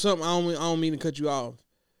want to know something? I don't mean to cut you off.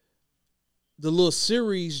 The little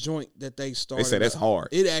series joint that they started. They said that's hard.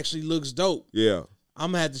 It actually looks dope. Yeah.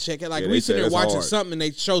 I'm gonna have to check it. Like, Yeah, we sitting there watching hard. something and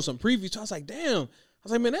they show some previews. I was like, damn. I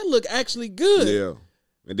was like, man, that look actually good. Yeah.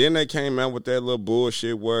 And then they came out with that little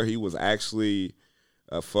bullshit where he was actually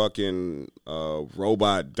a fucking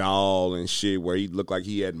robot doll and shit, where he looked like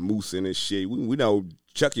he had moose in his shit. We know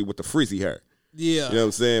Chucky with the frizzy hair. Yeah. You know what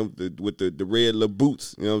I'm saying? With the red little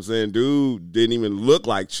boots. You know what I'm saying? Dude didn't even look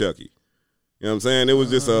like Chucky. You know what I'm saying? It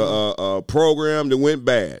was just a program that went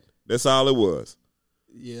bad. That's all it was.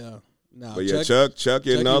 Yeah. No, But yeah,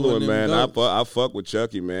 Chucky another one, man. I fuck with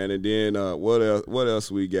Chucky, man. And then what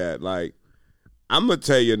else we got? Like, I'm gonna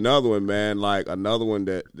tell you another one, man. Like another one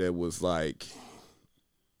that was like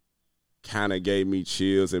kind of gave me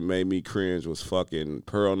chills and made me cringe was fucking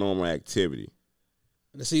Paranormal Activity.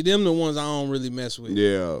 See, them the ones I don't really mess with.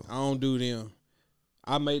 Yeah. I don't do them.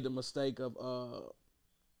 I made the mistake of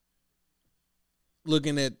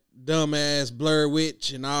looking at dumbass Blair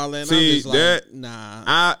Witch and all that. And See, I'm just like, that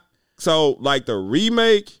nah. So like the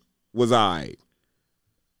remake was alright.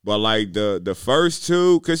 But like the first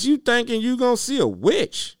two, cause you thinking you gonna see a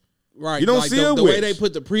witch. Right. You don't like see the a way witch. they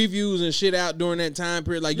put the previews and shit out during that time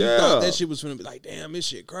period, like you thought that shit was gonna be like, damn, this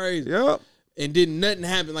shit crazy. Yep. And didn't nothing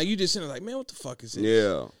happen. Like you just sitting there like, man, what the fuck is this?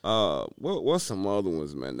 Yeah. What's some other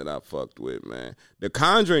ones, man, that I fucked with, man? The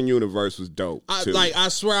Conjuring universe was dope. Too. I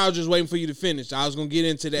swear I was just waiting for you to finish. I was gonna get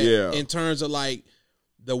into that in terms of like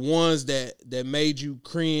the ones that made you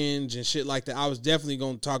cringe and shit like that. I was definitely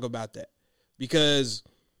gonna talk about that. Because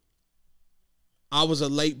I was a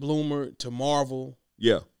late bloomer to Marvel.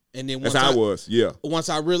 Yeah. And then that's how I was. Yeah. Once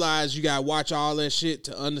I realized you gotta watch all that shit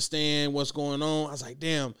to understand what's going on, I was like,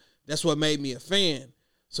 damn, that's what made me a fan.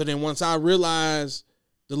 So then once I realized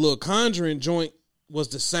the little Conjuring joint was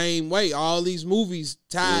the same way, all these movies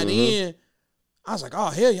tied in, I was like, oh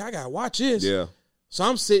hell yeah, I gotta watch this. Yeah. So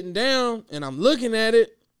I'm sitting down and I'm looking at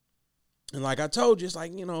it. And like I told you, it's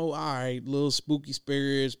like, you know, all right, little spooky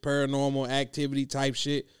spirits, paranormal activity type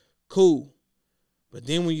shit. Cool. But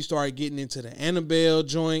then when you start getting into the Annabelle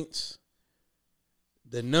joints,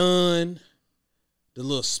 the Nun, the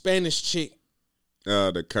little Spanish chick.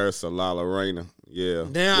 The Curse of La Llorona. Yeah.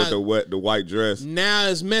 Now, with the white dress. Now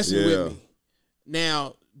it's messing with me.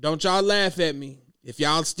 Now, don't y'all laugh at me. If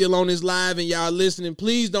y'all still on this live and y'all listening,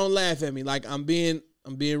 please don't laugh at me. Like I'm being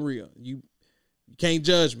real. You can't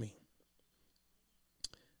judge me.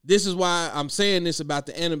 This is why I'm saying this about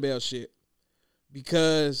the Annabelle shit.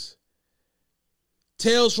 Because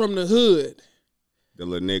Tales from the Hood, the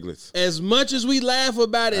little nigglets. As much as we laugh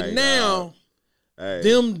about it now,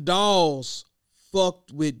 them dolls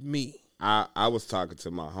fucked with me. I was talking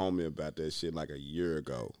to my homie about that shit like a year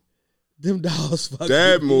ago. Them dolls fucked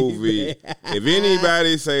that with movie, me, if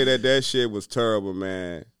anybody say that shit was terrible,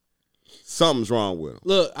 man, something's wrong with them.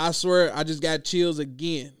 Look, I swear, I just got chills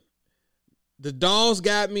again. The dolls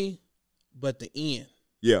got me, but the end.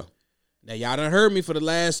 Yeah. Now, y'all done heard me for the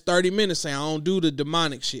last 30 minutes saying I don't do the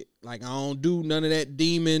demonic shit. Like, I don't do none of that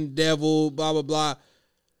demon, devil, blah, blah, blah.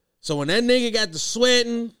 So when that nigga got the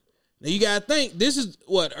sweating, now you got to think, this is,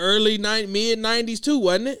 what, mid-90s too,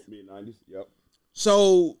 wasn't it? Mid-90s, yep.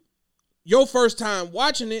 So your first time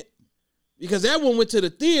watching it, because that one went to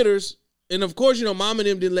the theaters, and of course, you know, mom and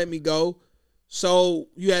them didn't let me go, so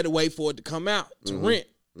you had to wait for it to come out to rent.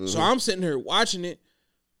 So I'm sitting here watching it.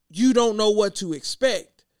 You don't know what to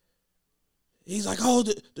expect. He's like, oh,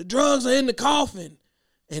 the drugs are in the coffin.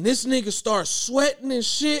 And this nigga starts sweating and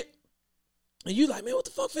shit. And you like, man, what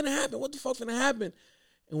the fuck finna happen? What the fuck finna happen?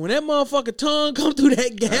 And when that motherfucker tongue come through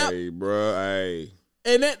that gap. Hey, bro, hey.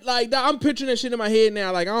 And that, like, I'm picturing that shit in my head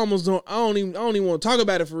now. Like, I don't even want to talk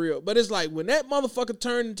about it for real. But it's like, when that motherfucker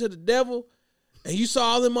turned into the devil, and you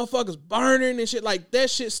saw all them motherfuckers burning and shit, like, that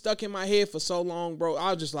shit stuck in my head for so long, bro.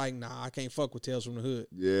 I was just like, nah, I can't fuck with Tales from the Hood.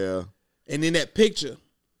 Yeah. And then that picture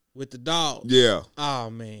with the dog. Yeah. Oh,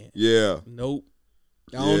 man. Yeah. Nope.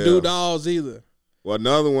 I don't do dolls either. Well,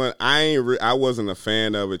 another one, I wasn't a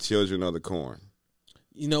fan of it, Children of the Corn.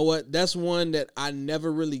 You know what? That's one that I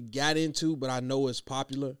never really got into, but I know it's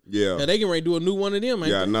popular. Yeah. Now, they can ready to do a new one of them,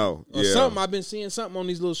 ain't Yeah, I they? know. Or something. I've been seeing something on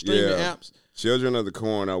these little streaming apps. Children of the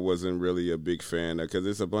Corn, I wasn't really a big fan of because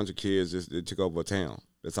it's a bunch of kids that took over a town.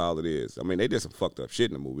 That's all it is. I mean, they did some fucked up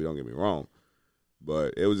shit in the movie, don't get me wrong.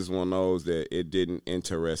 But it was just one of those that it didn't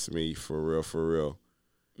interest me for real, for real.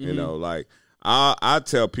 Mm-hmm. You know, like, I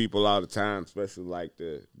tell people all the time, especially like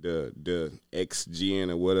the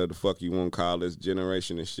X-Gen or whatever the fuck you want to call this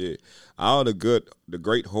generation and shit. All the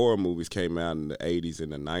great horror movies came out in the 80s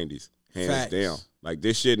and the 90s, hands down. Like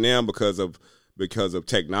this shit now because of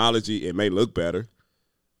technology, it may look better.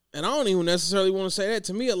 And I don't even necessarily want to say that.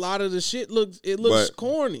 To me, a lot of the shit looks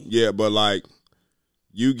corny. Yeah, but like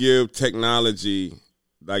you give technology,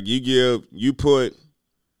 like you put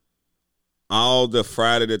all the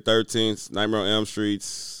Friday the 13th, Nightmare on Elm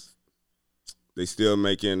Streets, they still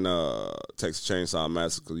making Texas Chainsaw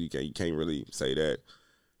Massacre. You can't really say that.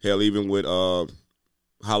 Hell, even with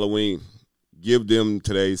Halloween, give them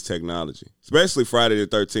today's technology, especially Friday the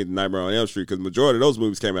 13th, Nightmare on Elm Street, because majority of those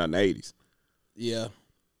movies came out in the 80s. Yeah.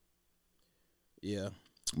 Yeah.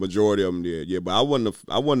 Majority of them did. Yeah, but I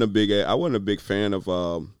wasn't a big fan of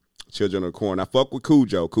Children of the Corn. I fuck with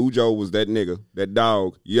Cujo. Cujo was that nigga, that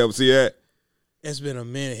dog. You ever see that? It's been a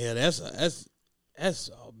minute here. That's a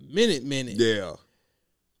minute. Yeah.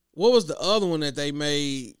 What was the other one that they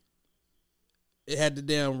made? It had the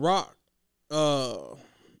damn rock. What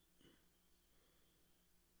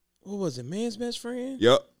was it? Man's Best Friend?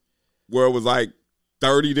 Yep. Where it was like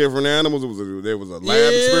 30 different animals. There was a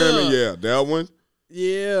lab experiment. Yeah, that one.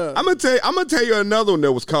 Yeah. I'm gonna tell you another one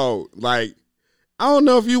that was called, like, I don't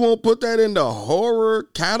know if you won't put that in the horror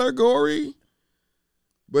category.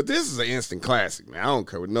 But this is an instant classic, man. I don't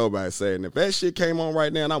care what nobody's saying. If that shit came on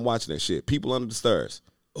right now and I'm watching that shit, People Under the Stairs.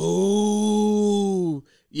 Ooh.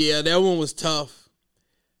 Yeah, that one was tough.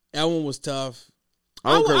 I don't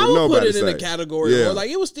care what nobody put it in the category. Yeah. Like,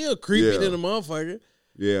 it was still creepy than a motherfucker.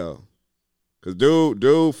 Yeah. Because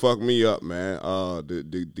dude fucked me up, man.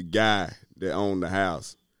 The guy that owned the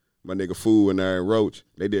house. My nigga Fool and there and Roach.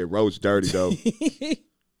 They did Roach dirty, though.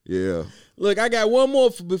 Yeah. Look, I got one more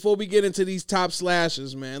before we get into these top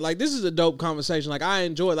slashers, man. Like, this is a dope conversation. Like, I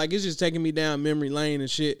enjoy it. Like, it's just taking me down memory lane and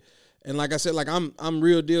shit. And like I said, like, I'm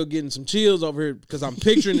real deal getting some chills over here because I'm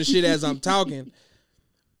picturing the shit as I'm talking.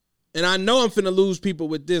 And I know I'm finna lose people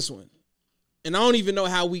with this one. And I don't even know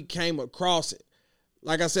how we came across it.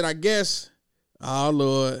 Like I said, I guess, oh,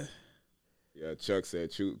 Lord. Yeah, Chuck said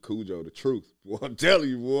Cujo the truth. Boy, I'm telling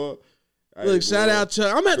you, boy. Hey, look, shout out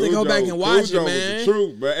Chuck. I'm going to have to go back and watch it, man. Was the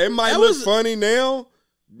truth, but it might look funny now.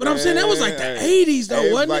 But man, I'm saying that was like the 80s,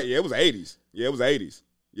 though, wasn't it? Yeah, it was 80s. Yeah, it was 80s.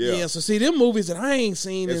 Yeah, so see, them movies that I ain't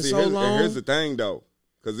seen in so long. And here's the thing, though,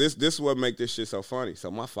 because this is what make this shit so funny. So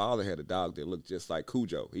my father had a dog that looked just like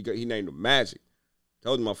Cujo. He named him Magic.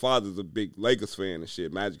 Told you my father's a big Lakers fan and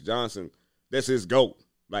shit. Magic Johnson, that's his GOAT.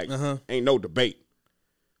 Like, ain't no debate.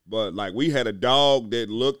 But, like, we had a dog that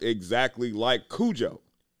looked exactly like Cujo.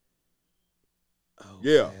 Oh,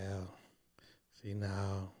 yeah. Hell. See,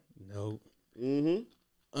 now, nope.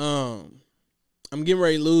 Mm-hmm. I'm getting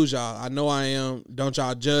ready to lose y'all. I know I am. Don't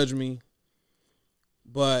y'all judge me.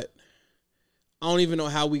 But I don't even know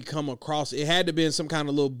how we come across it. It had to be in some kind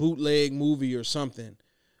of little bootleg movie or something.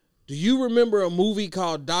 Do you remember a movie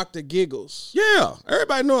called Dr. Giggles? Yeah.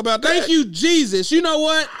 Everybody know about that. Thank you, Jesus. You know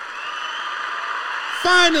what?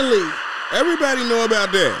 Finally. Everybody know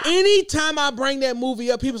about that. Anytime I bring that movie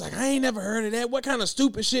up, people's like, I ain't never heard of that. What kind of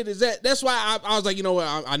stupid shit is that? That's why I was like, you know what?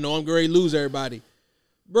 I know I'm going to lose everybody.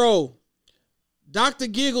 Bro, Dr.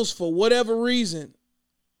 Giggles, for whatever reason,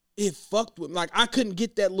 it fucked with me. Like, I couldn't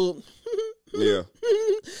get that little... Yeah.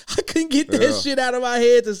 I couldn't get that shit out of my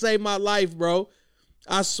head to save my life, bro.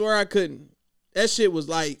 I swear I couldn't. That shit was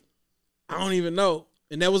like, I don't even know.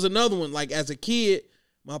 And that was another one. Like, as a kid,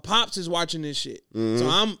 my pops is watching this shit. Mm-hmm.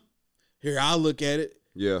 So I'll look at it.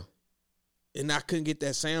 Yeah. And I couldn't get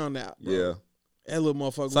that sound out, bro. Yeah. That little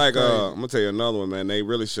motherfucker it's like, I'm going to tell you another one, man. They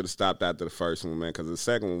really should have stopped after the first one, man, because the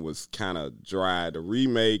second one was kind of dry. The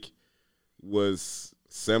remake was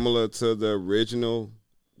similar to the original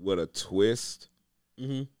with a twist.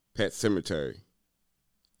 Mm-hmm. Pet Sematary.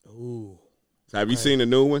 Ooh. So have you seen the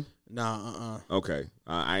new one? Nah. Okay,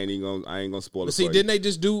 I ain't gonna spoil it. But see, for didn't you. they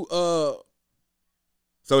just do?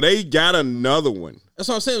 So they got another one. That's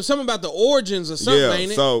what I'm saying. Something about the origins or something,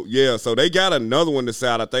 ain't it? So they got another one that's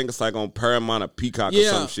out. I think it's like on Paramount or Peacock or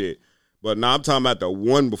some shit. But now I'm talking about the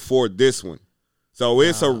one before this one. So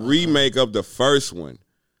it's a remake of the first one,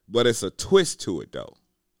 but it's a twist to it though.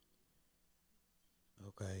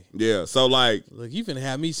 Okay. Yeah. So like, look, you finna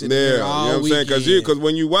have me sitting there all you know what I'm weekend. saying? Because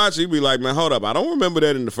when you watch it, you be like, man, hold up, I don't remember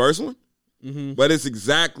that in the first one. Mm-hmm. But it's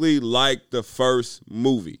exactly like the first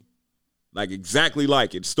movie. Like exactly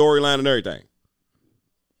like it. Storyline and everything.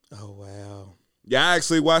 Oh, wow. Yeah, I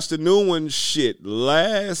actually watched the new one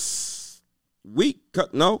last week.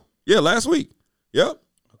 Last week. Yep.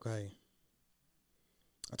 Okay.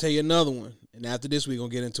 I'll tell you another one. And after this, we're going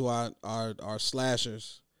to get into our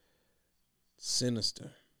slashers.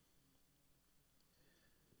 Sinister.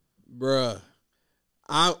 Bruh.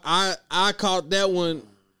 I caught that one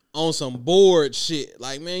on some bored shit.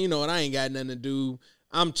 Like, man, you know what? I ain't got nothing to do.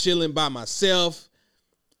 I'm chilling by myself.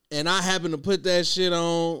 And I happened to put that shit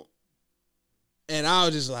on. And I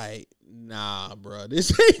was just like, nah, bro.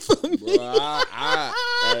 This ain't for me. Bro,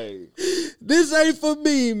 hey. This ain't for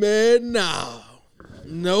me, man. Nah.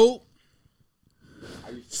 Nope.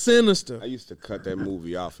 Sinister. I used to cut that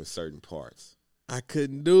movie off at certain parts. I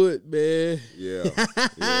couldn't do it, man. Yeah.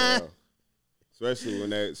 Especially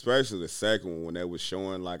the second one, when they was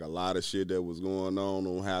showing like a lot of shit that was going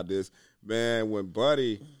on how this, man, when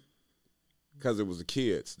Buddy, because it was the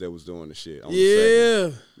kids that was doing the shit. On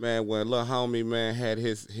the second, man, when little homie, man, had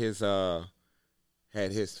his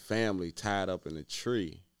family tied up in a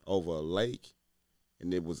tree over a lake,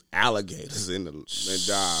 and it was alligators in the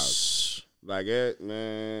dogs. Like it,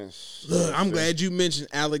 man. Look, I'm glad you mentioned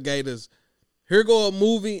alligators. Here go a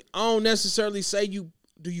movie. I don't necessarily say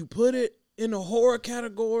do you put it in the horror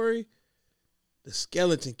category? The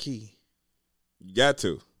Skeleton Key. You got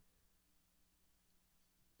to.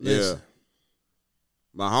 Listen. Yeah.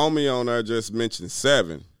 My homie on there just mentioned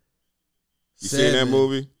Seven. You Seven. seen that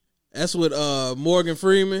movie? That's with Morgan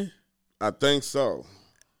Freeman. I think so.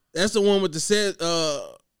 That's the one with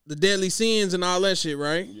the deadly sins and all that shit,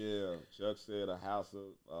 right? Yeah. Chuck said a house of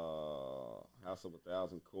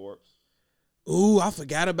 1,000 corpse. Ooh, I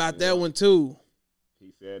forgot about that one too.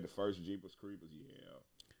 He said the first Jeepers Creepers,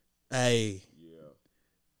 yeah. Hey. Yeah.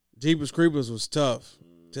 Jeepers Creepers was tough.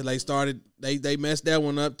 Till they started, they messed that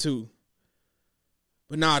one up too.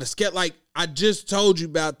 But nah, like I just told you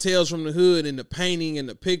about Tales from the Hood and the painting and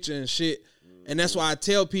the picture and shit. And that's why I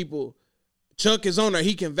tell people, Chuck is on there,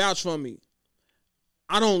 he can vouch for me.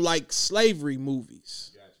 I don't like slavery movies.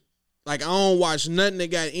 Like, I don't watch nothing that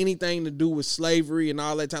got anything to do with slavery and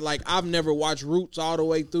all that time. Like, I've never watched Roots all the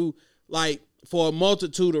way through, like, for a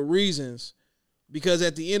multitude of reasons. Because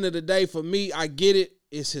at the end of the day, for me, I get it.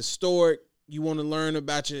 It's historic. You want to learn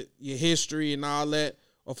about your history and all that.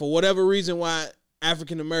 Or for whatever reason why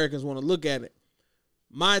African Americans want to look at it.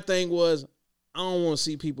 My thing was, I don't want to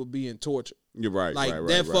see people being tortured. You're right. Like, right,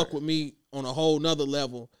 that right. fuck with me on a whole nother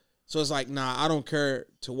level. So it's like, nah, I don't care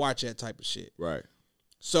to watch that type of shit. Right.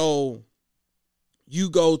 So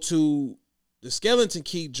you go to the Skeleton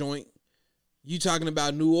Key joint. You talking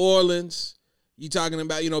about New Orleans. You talking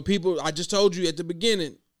about, people. I just told you at the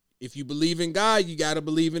beginning, if you believe in God, you got to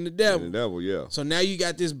believe in the devil. In the devil, yeah. So now you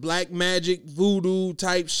got this black magic voodoo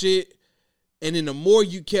type shit. And then the more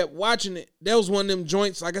you kept watching it, that was one of them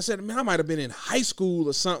joints. Like I said, man, I might have been in high school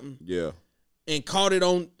or something. Yeah. And caught it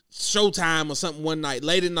on Showtime or something one night,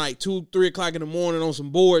 late at night, 2, 3 o'clock in the morning on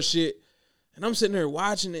some bored shit. And I'm sitting there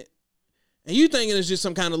watching it. And you thinking it's just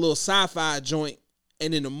some kind of little sci-fi joint.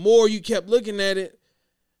 And then the more you kept looking at it,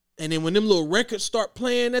 and then when them little records start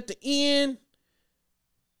playing at the end,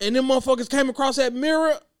 and them motherfuckers came across that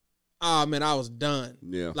mirror, man, I was done.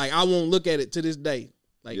 Yeah. Like, I won't look at it to this day.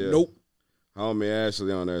 Like, Yeah. nope. Homie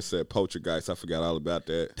Ashley on there said Poltergeist. I forgot all about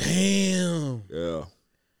that. Damn. Yeah.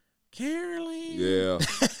 Carolyn. Yeah.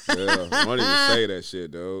 Yeah. I don't even say that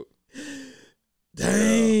shit, dude.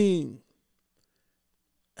 Dang.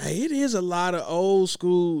 Hey, it is a lot of old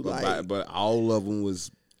school. But all of them was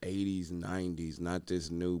 80s, 90s, not this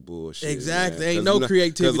new bullshit. Exactly. Man. Ain't no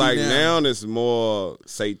creativity Because like now. now it's more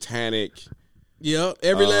satanic. Yep.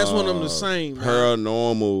 Every last one of them the same. Man.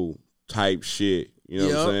 Paranormal type shit. You know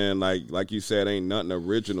what Yep. I'm saying? Like you said, ain't nothing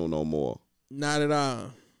original no more. Not at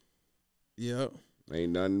all. Yep.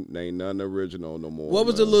 Ain't nothing original no more. What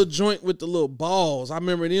was man. the little joint with the little balls? I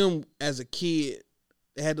remember them as a kid.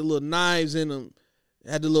 They had the little knives in them.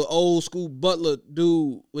 Had the little old school butler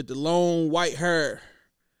dude with the long white hair.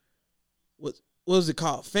 What was it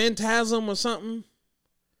called? Phantasm or something?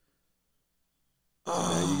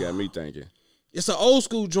 Man, you got me thinking. It's an old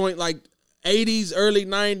school joint, like 80s, early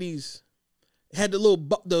 90s. It had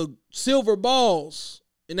the silver balls,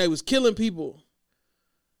 and they was killing people.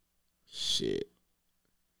 Shit.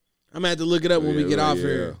 I'm gonna have to look it up when we get off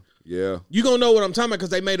here. Yeah. You gonna know what I'm talking about because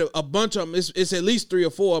they made a bunch of them. It's at least 3 or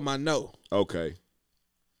 4 of them I know. Okay.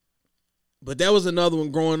 But that was another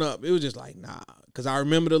one growing up. It was just like, nah. Because I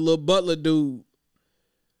remember the little butler dude.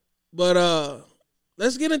 But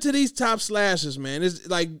let's get into these top slashers, man. It's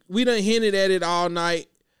like we done hinted at it all night.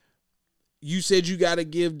 You said you got to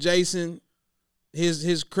give Jason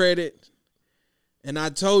his credit. And I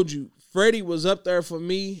told you, Freddy was up there for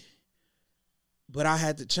me. But I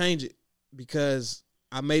had to change it because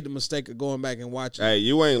I made the mistake of going back and watching. Hey,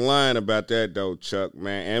 you ain't lying about that, though, Chuck,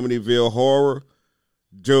 man. Amityville Horror,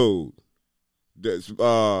 dude.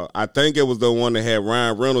 I think it was the one that had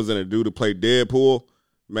Ryan Reynolds in it, dude to play Deadpool.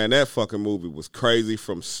 Man, that fucking movie was crazy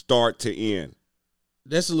from start to end.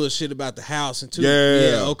 That's a little shit about the house and two.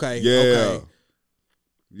 Yeah. Okay.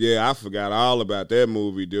 Yeah, I forgot all about that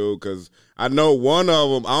movie, dude, because I know one of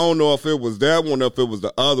them, I don't know if it was that one or if it was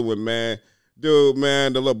the other one, man. Dude,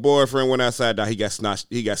 man, the little boyfriend went outside, dog. He got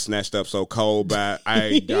snatched up so cold by,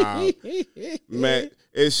 hey, dog. Man,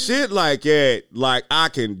 it's shit like that, like I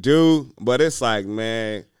can do, but it's like,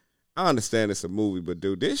 man, I understand it's a movie, but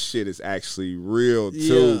dude, this shit is actually real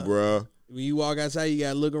too, bro. When you walk outside, you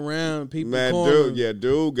gotta look around. People, man,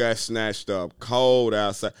 dude got snatched up cold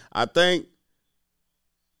outside. I think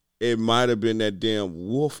it might have been that damn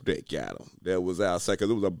wolf that got him. That was outside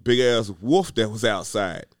because it was a big ass wolf that was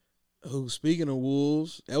outside. Who, speaking of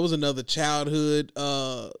wolves, that was another childhood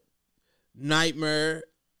nightmare.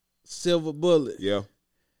 Silver Bullet. Yeah.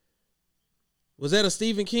 Was that a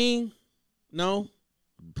Stephen King? No.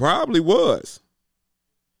 Probably was.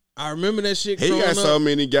 I remember that shit. He got so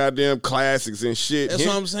many goddamn classics and shit. That's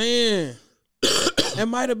what I'm saying. It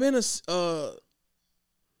might have been I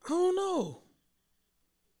don't know.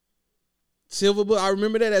 Silver Bullet. I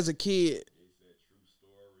remember that as a kid.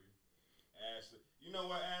 You know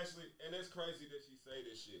what, Ashley? And it's crazy that she say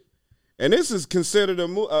this shit. And this is considered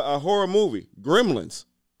a horror movie. Gremlins.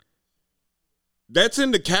 That's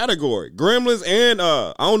in the category. Gremlins and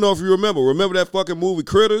I don't know if you remember that fucking movie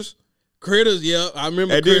Critters? Critters, yeah, I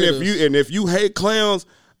remember. And Critters. then if you hate clowns,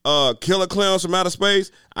 Killer Clowns from Outer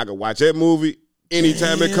Space, I can watch that movie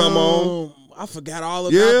anytime it come on. I forgot all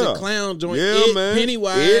about the clown joint. Yeah, man.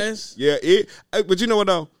 Pennywise. But you know what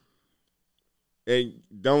though? And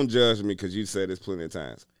don't judge me because you said this plenty of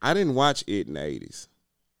times. I didn't watch it in the 80s.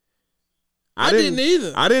 I didn't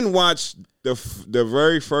either. I didn't watch the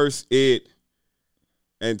very first It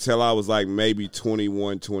until I was like maybe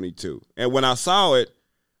 21, 22. And when I saw it, I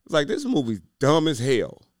was like, this movie's dumb as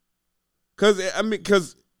hell.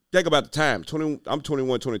 Because think about the time. I'm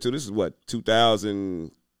 21, 22. This is what,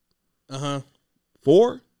 2000?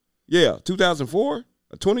 4? Yeah, 2004 or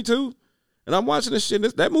 22. And I'm watching this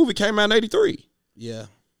shit. That movie came out in 83. Yeah.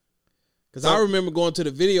 Because I remember going to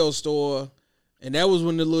the video store, and that was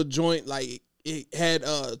when the little joint, like, it had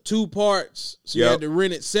 2 parts, so you had to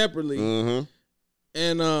rent it separately. Mm-hmm.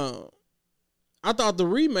 And I thought the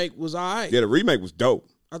remake was all right. Yeah, the remake was dope.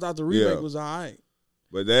 I thought the remake was all right.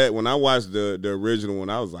 But that when I watched the original one,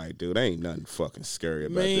 I was like, dude, ain't nothing fucking scary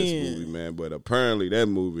about this movie, man. But apparently that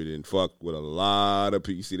movie didn't fuck with a lot of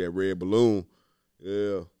people. You see that red balloon?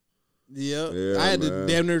 Yeah. Yeah, I had to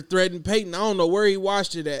damn near threaten Peyton. I don't know where he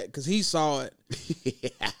watched it at because he saw it.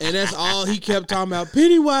 And that's all he kept talking about.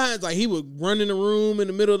 Pennywise. Like he would run in the room in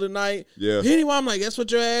the middle of the night. Yeah. Pennywise, I'm like, that's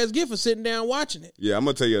what your ass get for sitting down watching it. Yeah, I'm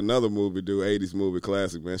going to tell you another movie, dude, 80s movie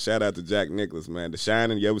classic, man. Shout out to Jack Nicklaus, man. The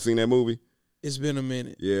Shining. You ever seen that movie? It's been a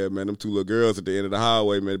minute. Yeah, man, them 2 little girls at the end of the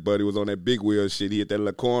hallway, man. Buddy was on that big wheel shit. He hit that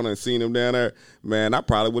little corner and seen him down there. Man, I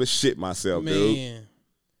probably would have shit myself, dude.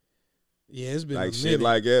 Yeah, it's been like a shit minute.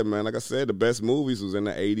 like that, man. Like I said, the best movies was in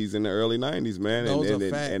the 80s and the early 90s, man. Those are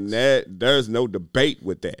facts. And that there's no debate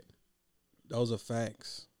with that. Those are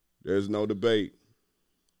facts. There's no debate.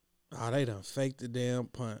 Oh, they done faked the damn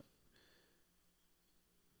punt.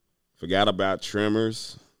 Forgot about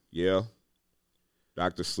Tremors. Yeah.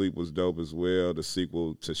 Dr. Sleep was dope as well. The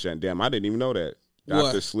sequel to Shining. Damn, I didn't even know that.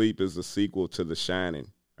 Dr. Sleep is the sequel to The Shining.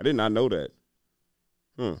 I did not know that.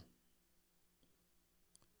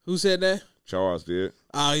 Who said that? Charles did.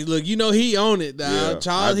 Oh, look, you know he own it, dog. Yeah,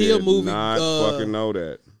 Charles, he a movie. I did not fucking know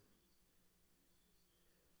that.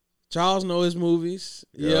 Charles know his movies.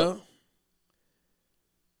 Yep. Yeah.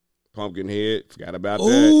 Pumpkinhead. Forgot about that.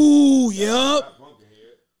 Ooh, yep.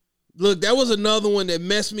 Look, that was another one that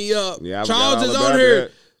messed me up. Yeah, I Charles forgot is all on about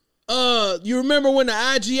here. that. You remember when the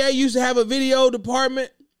IGA used to have a video department?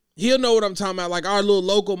 He'll know what I'm talking about, like our little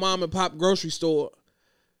local mom and pop grocery store.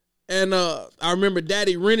 And I remember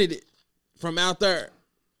Daddy rented it from out there.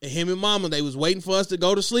 And him and Mama, they was waiting for us to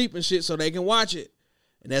go to sleep and shit so they can watch it.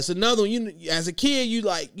 And that's another one. You, as a kid, you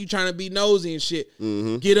trying to be nosy and shit.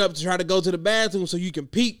 Mm-hmm. Get up to try to go to the bathroom so you can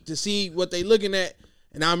peek to see what they looking at.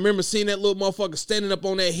 And I remember seeing that little motherfucker standing up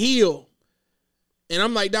on that hill. And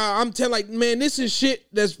I'm like, dog, I'm telling, like, man, this is shit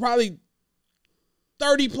that's probably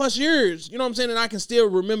 30 plus years. You know what I'm saying? And I can still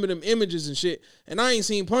remember them images and shit. And I ain't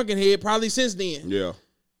seen Pumpkinhead probably since then. Yeah.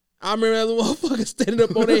 I remember that little motherfucker standing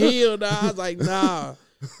up on the hill, dog. I was like, nah.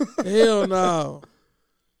 Hell no.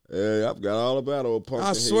 Yeah, I've got all about old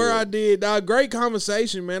Pumpkinhead. I swear I did, dog. Great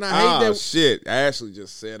conversation, man. I hate that. Shit. Ashley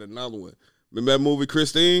just said another one. Remember that movie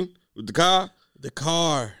Christine with the car? The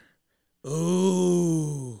car.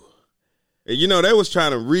 Ooh. And you know, they was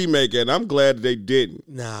trying to remake it, and I'm glad that they didn't.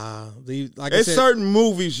 Nah. Like I There's said, certain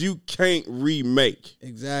movies you can't remake.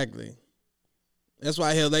 exactly. That's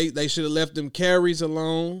why, hell, they should have left them carries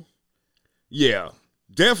alone. Yeah.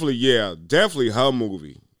 Definitely her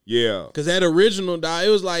movie. Yeah. Because that original, dog, it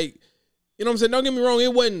was like, you know what I'm saying? Don't get me wrong,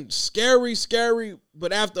 it wasn't scary,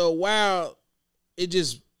 but after a while, it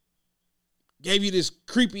just gave you this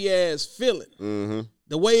creepy ass feeling. Mm-hmm.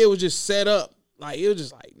 The way it was just set up, like it was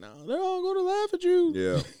just like, no, they're all gonna laugh at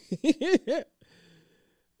you. Yeah.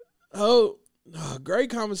 Oh, great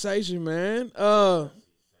conversation, man.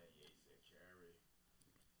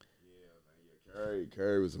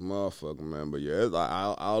 Curry was a motherfucker, man. But yeah, it's like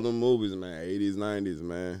all them movies, man. 80s, 90s,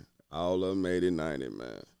 man. All of them 80s, 90s,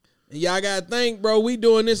 man. Y'all gotta think, bro. We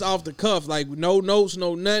doing this off the cuff, like no notes,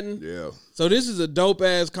 no nothing. Yeah. So this is a dope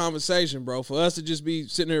ass conversation, bro. For us to just be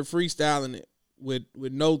sitting here freestyling it with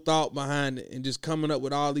no thought behind it and just coming up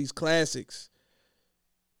with all these classics.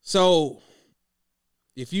 So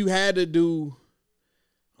if you had to do,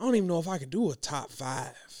 I don't even know if I could do a top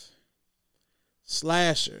 5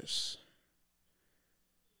 slashers.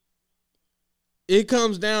 It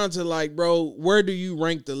comes down to, like, bro, where do you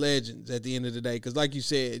rank the legends at the end of the day? Because like you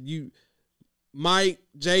said, Mike,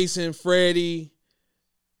 Jason, Freddie,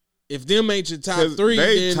 if them ain't your top 3,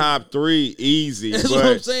 they then top 3 easy. that's but what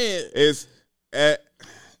I'm saying. It's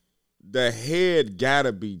the head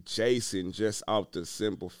gotta be Jason, just off the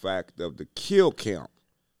simple fact of the kill count.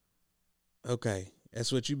 Okay,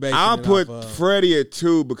 that's what you basing I'll it put off of. Freddie at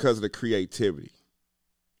 2 because of the creativity.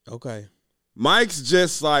 Okay, Mike's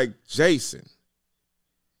just like Jason.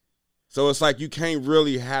 So it's like you can't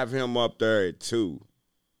really have him up there at 2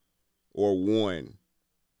 or 1.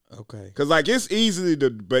 okay, Because, like, it's easily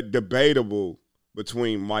debatable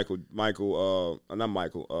between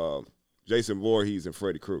Jason Voorhees and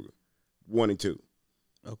Freddy Krueger, 1 and 2.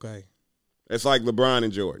 okay, It's like LeBron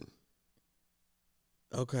and Jordan.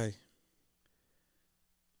 okay.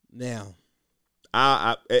 Now,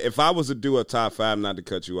 If I was to do a top 5, not to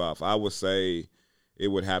cut you off, I would say it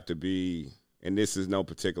would have to be, and this is no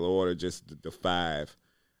particular order, just the 5.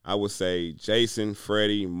 I would say Jason,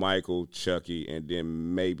 Freddy, Michael, Chucky, and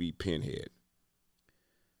then maybe Pinhead.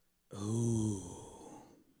 ooh,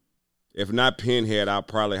 If not Pinhead, I'll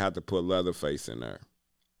probably have to put Leatherface in there.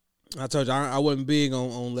 I told you I wasn't big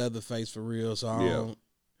on Leatherface for real, so I don't.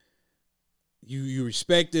 You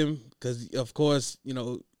respect him because, of course, you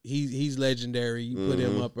know he's legendary. You put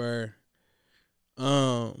him up there.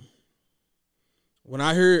 When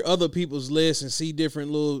I hear other people's lists and see different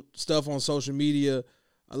little stuff on social media,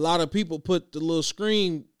 a lot of people put the little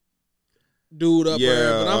Scream dude up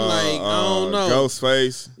there, but I'm like, I don't know.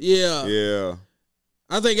 Ghostface. Yeah. Yeah.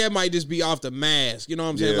 I think that might just be off the mask. You know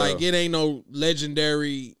what I'm saying? Yeah. Like, it ain't no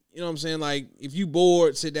legendary. You know what I'm saying? Like, if you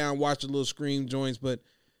bored, sit down, watch the little Scream joints, but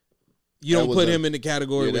you don't put him in the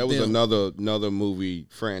category with them. That was another movie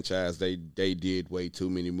franchise. They did way too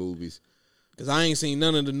many movies. Because I ain't seen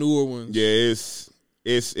none of the newer ones. Yeah,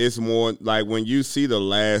 it's more like when you see the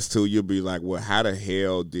last 2, you'll be like, well, how the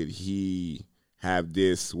hell did he have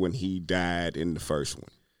this when he died in the first one?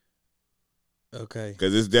 Okay.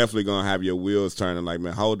 Because it's definitely gonna have your wheels turning. Like,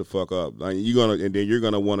 man, hold the fuck up. Like, and then you're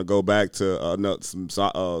gonna want to go back to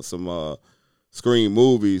some Scream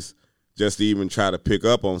movies just to even try to pick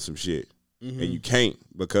up on some shit, and you can't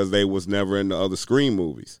because they was never in the other Scream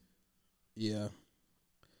movies. Yeah.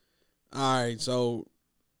 All right, so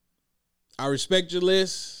I respect your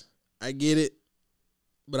list. I get it,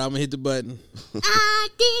 but I'm gonna hit the button. I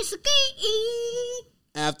disagree.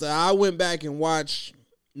 After I went back and watched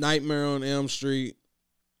Nightmare on Elm Street,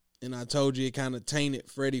 and I told you it kind of tainted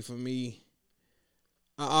Freddy for me,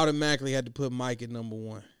 I automatically had to put Mike at number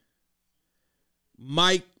 1.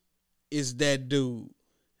 Mike is that dude.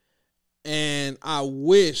 And I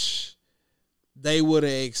wish they would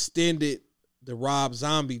have extended the Rob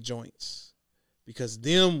Zombie joints because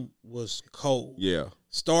them was cold. Yeah.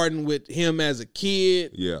 Starting with him as a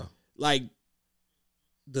kid. Yeah. Like,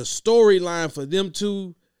 the storyline for them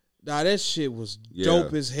two, that shit was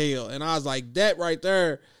dope as hell. And I was like, that right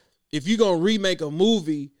there, if you're going to remake a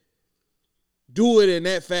movie, do it in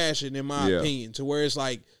that fashion, in my opinion, to where it's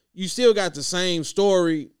like, you still got the same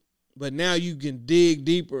story, but now you can dig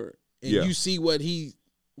deeper and you see what he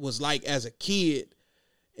was like as a kid.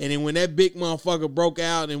 And then when that big motherfucker broke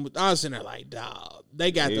out, and I was sitting there like, dog,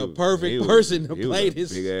 they got the perfect person to play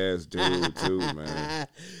this. Big ass dude too, man.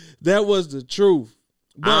 That was the truth.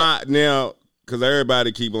 But now, because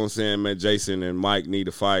everybody keep on saying, man, Jason and Mike need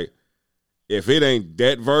to fight. If it ain't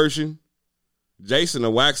that version, Jason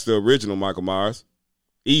will wax the original Michael Myers.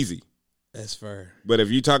 Easy. That's fair. But if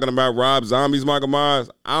you talking about Rob Zombie's Michael Myers,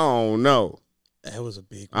 I don't know. That was a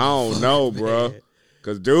big I don't know, bro.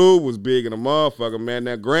 Because dude was big in a motherfucker, man.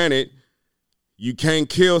 Now, granted, you can't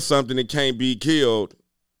kill something that can't be killed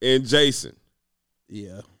in Jason.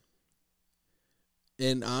 Yeah.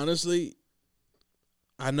 And honestly,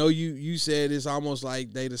 I know you said it's almost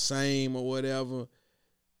like they the same or whatever,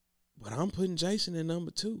 but I'm putting Jason in number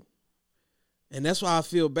 2. And that's why I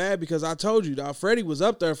feel bad, because I told you, dog, Freddy was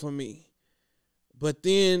up there for me. But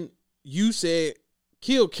then you said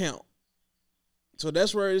kill count. So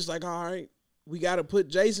that's where it's like, all right, we got to put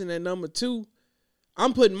Jason at number 2.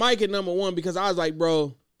 I'm putting Mike at number 1 because I was like,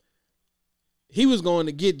 bro, he was going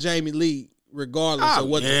to get Jamie Lee regardless of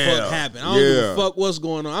what the fuck happened. I don't give a fuck what's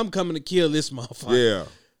going on. I'm coming to kill this motherfucker. Yeah.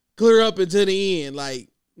 Clear up until the end. Like,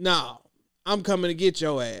 nah, I'm coming to get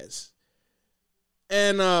your ass.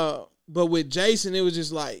 And, but with Jason, it was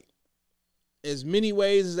just like, as many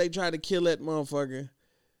ways as they tried to kill that motherfucker,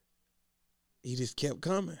 he just kept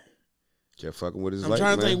coming. Kept fucking with his I'm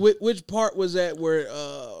trying to think, which part was that where,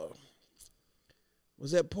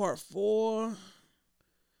 was that part 4?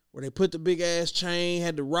 Where they put the big ass chain,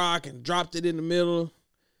 had the rock, and dropped it in the middle.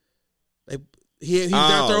 He was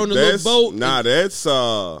out there on the little boat. Nah, that's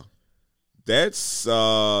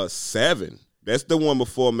 7. That's the one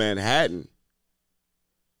before Manhattan.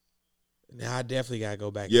 Now I definitely gotta go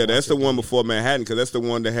back. Yeah, that's the one before Manhattan, because that's the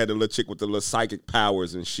one that had the little chick with the little psychic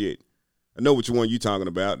powers and shit. I know which one you talking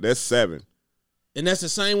about. That's 7. And that's the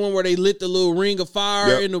same one where they lit the little ring of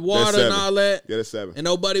fire in the water and all that. Yeah, that's 7. And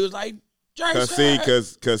nobody was like, Jason.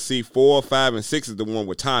 Cause 4, 5, and 6 is the one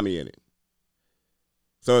with Tommy in it.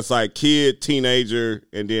 So it's like kid, teenager,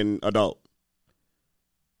 and then adult.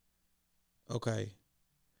 Okay.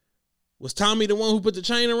 Was Tommy the one who put the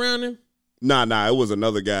chain around him? Nah, it was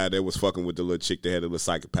another guy that was fucking with the little chick that had the little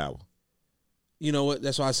psychic power. You know what?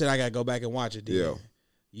 That's why I said I gotta go back and watch it. Yeah.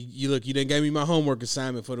 You look, you done gave me my homework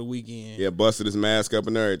assignment for the weekend. Yeah, busted his mask up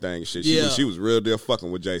and everything and shit. She was real deal fucking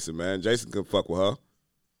with Jason, man. Jason could fuck with her.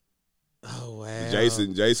 Oh, wow.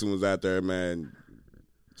 Jason was out there, man,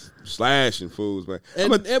 slashing fools, man.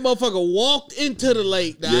 And that motherfucker walked into the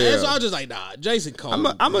lake. Nah. Yeah. So I was just like, nah, Jason called.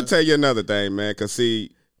 I'm going to tell you another thing, man, because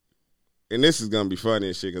see, and this is going to be funny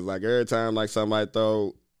and shit, because like every time like somebody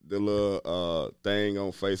throw the little thing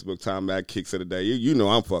on Facebook, time that kicks of the day, you know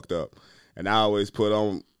I'm fucked up. And I always put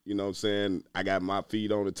on, you know what I'm saying, I got my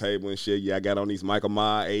feet on the table and shit. Yeah, I got on these Michael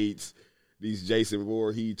Myers 8s, these Jason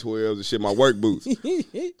Voorhees 12s and shit, my work boots.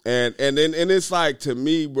 and it's like, to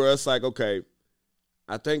me, bro, it's like, okay,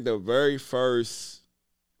 I think the very first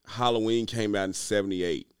Halloween came out in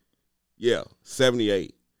 78. Yeah,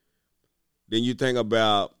 78. Then you think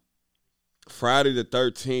about Friday the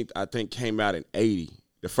 13th, I think came out in 80.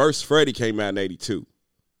 The first Freddy came out in 82.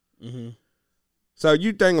 Mm-hmm. So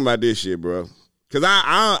you think about this shit, bro. Because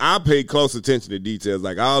I pay close attention to details.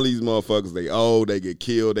 Like, all these motherfuckers, they old, they get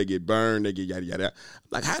killed, they get burned, they get yada, yada.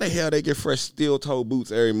 Like, how the hell they get fresh steel-toe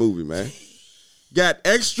boots every movie, man? Got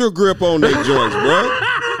extra grip on their joints, bro.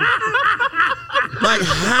 Like,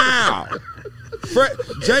 how?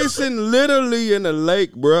 Jason literally in the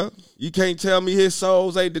lake, bro. You can't tell me his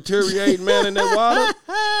soles ain't deteriorating, man, in that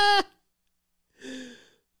water.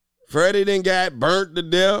 Freddy done got burnt to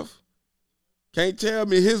death. Can't tell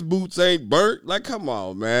me his boots ain't burnt. Like, come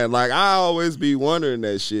on, man. Like, I always be wondering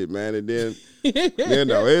that shit, man. And then, you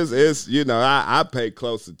know, it's you know, I pay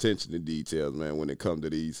close attention to details, man, when it comes to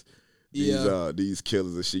these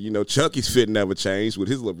killers and shit. You know, Chucky's fit never changed with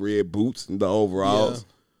his little red boots and the overalls.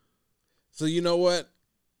 Yeah. So you know what?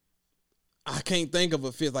 I can't think of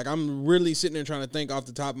a fifth. Like, I'm really sitting there trying to think off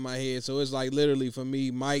the top of my head. So it's like literally for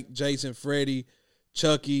me, Mike, Jason, Freddy,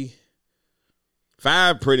 Chucky.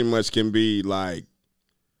 5 pretty much can be like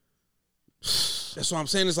else. That's what I'm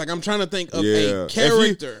saying. It's like I'm trying to think of Yeah. a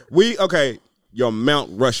character. Your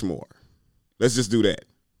Mount Rushmore. Let's just do that.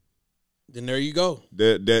 Then there you go.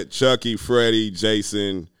 That Chucky, Freddy,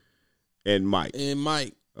 Jason, and Mike.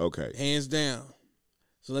 Okay. Hands down.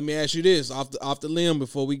 So let me ask you this off the limb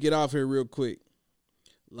before we get off here real quick.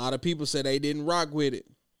 A lot of people said they didn't rock with it.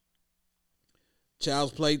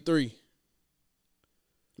 Child's Play 3.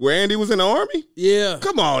 Where Andy was in the army? Yeah.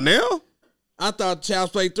 Come on now. I thought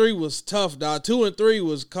Child's Play 3 was tough, dog. 2 and 3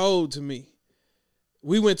 was cold to me.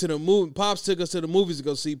 We went to the movie. Pops took us to the movies to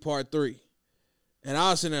go see part 3. And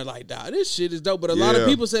I was sitting there like, dog, this shit is dope. But a lot of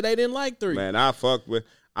people said they didn't like 3. Man,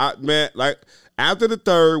 like after the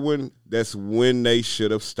third one, that's when they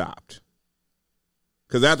should have stopped.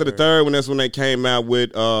 Because after the third one, that's when they came out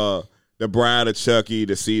with the Bride of Chucky,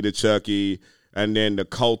 the Seed of Chucky, and then the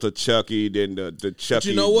Cult of Chucky, then the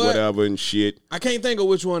Chucky whatever and shit. I can't think of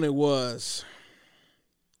which one it was.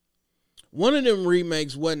 One of them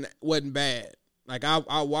remakes wasn't bad. Like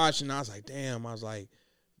I watched and I was like, damn. I was like,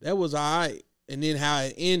 that was all right. And then how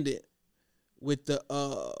it ended with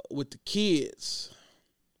the kids.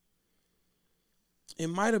 It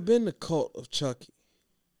might have been the Cult of Chucky.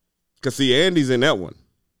 Cause see, Andy's in that one.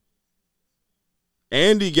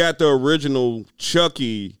 Andy got the original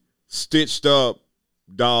Chucky stitched up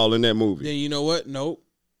doll in that movie. Then you know what? Nope.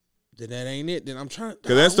 Then that ain't it. Then I'm trying.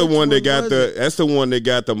 Cause that's the one that got that's the one that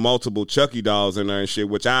got the multiple Chucky dolls in there and shit.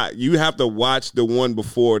 Which you have to watch the one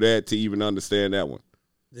before that to even understand that one.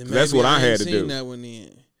 That's what I had to do. That one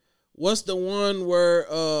in. What's the one where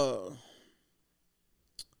the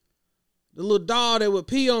little doll that would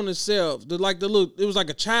pee on itself? It was like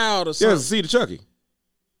a child or something. Yeah, Seed of Chucky.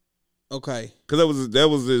 Okay. Because that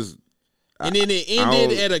was his. And then it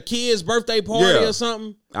ended at a kid's birthday party or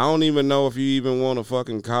something. I don't even know if you even want to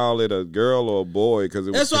fucking call it a girl or a boy because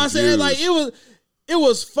that's why I said like it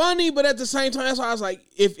was funny, but at the same time, that's why I was like,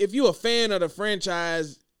 if you a fan of the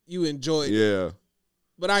franchise, you enjoy it. Yeah.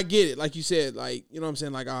 But I get it, like you said, like you know what I'm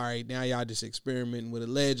saying. Like, all right, now y'all just experimenting with a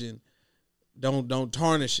legend. Don't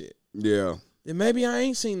tarnish it. Yeah. Then maybe I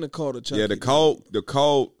ain't seen the Cult of Chucky. Yeah, the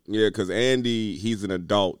cult. Yeah, because Andy, he's an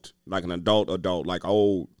adult, like an adult, like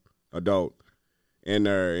old adult,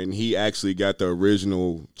 and he actually got the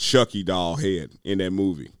original Chucky doll head in that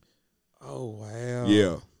movie. Oh wow.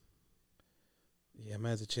 Yeah. Yeah, I'm gonna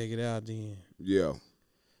have to check it out then. Yeah.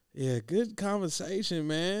 Yeah, good conversation,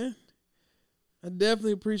 man. I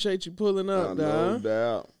definitely appreciate you pulling up, dog.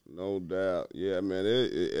 No doubt. Yeah, man.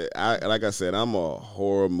 Like I said, I'm a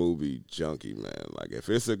horror movie junkie, man. Like if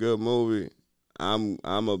it's a good movie, I'm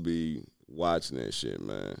gonna be watching that shit,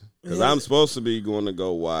 man. Because I'm supposed to be going to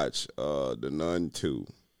go watch The Nun 2.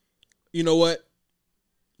 You know what?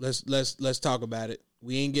 Let's talk about it.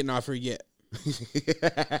 We ain't getting off here yet.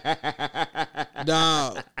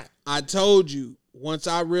 Dog, I told you, once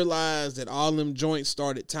I realized that all them joints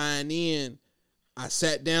started tying in, I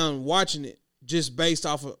sat down watching it just based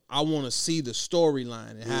off of I want to see the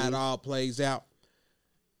storyline and how it all plays out.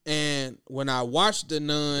 And when I watched The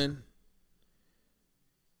Nun,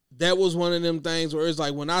 that was one of them things where it's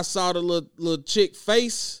like when I saw the little chick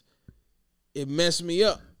face, it messed me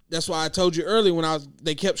up. That's why I told you earlier when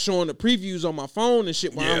they kept showing the previews on my phone and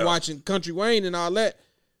shit when I'm watching Country Wayne and all that.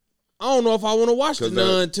 I don't know if I want to watch The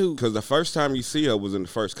Nun too. Because the first time you see her was in the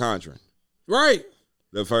first Conjuring. Right.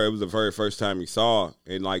 It was the very first time you saw her,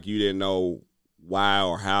 and like you didn't know why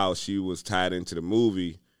or how she was tied into the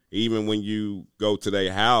movie. Even when you go to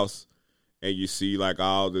their house and you see like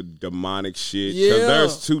all the demonic shit. Because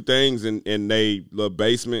there's two things in their little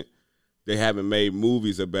basement they haven't made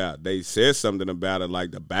movies about. They said something about it,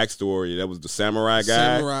 like the backstory. That was the samurai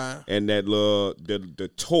guy. And that little the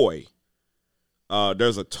toy.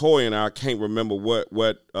 There's a toy in there. I can't remember what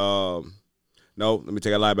no, let me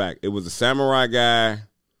take a lie back. It was the samurai guy.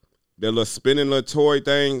 The little spinning little toy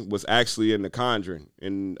thing was actually in The Conjuring.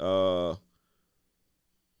 And I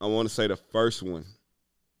want to say the first one.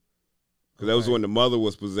 Because that was when the mother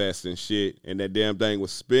was possessed and shit. And that damn thing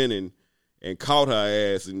was spinning and caught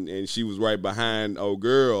her ass. And she was right behind old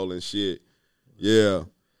girl and shit. Yeah.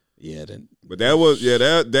 Yeah. But that was,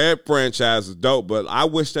 that franchise is dope. But I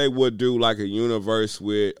wish they would do like a universe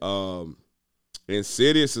with,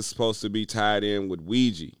 Insidious is supposed to be tied in with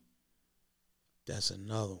Ouija. That's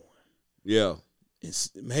another one. Yeah.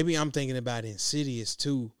 Maybe I'm thinking about Insidious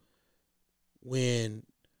too, when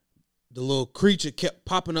the little creature kept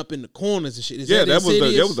popping up in the corners and shit. That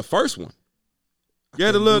was the first one.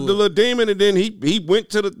 Yeah, the little demon, and then he went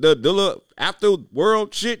to the little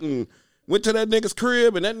afterworld shit and went to that nigga's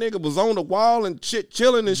crib, and that nigga was on the wall and shit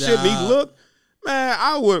chilling and shit. And he looked,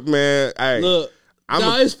 man. Hey, look.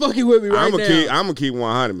 it's fucking with me right now. I'm gonna keep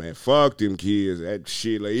 100, man. Fuck them kids. That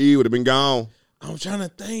shit, like, he would have been gone. I'm trying to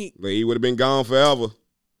think. Like, he would have been gone forever.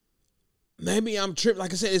 Maybe I'm tripping.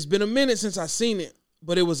 Like I said, it's been a minute since I seen it,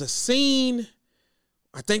 but it was a scene.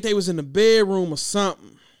 I think they was in the bedroom or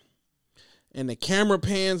something, and the camera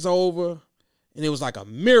pans over, and it was like a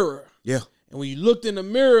mirror. Yeah. And when you looked in the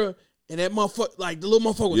mirror, and that motherfucker, like the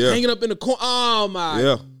little motherfucker was hanging up in the corner. Oh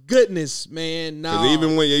my goodness, man! No.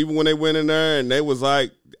 Even when they went in there and they was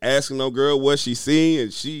like asking no girl what she seen,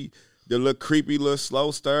 and the little creepy little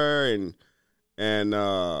slow stir, and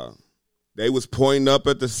they was pointing up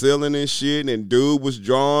at the ceiling and shit, and dude was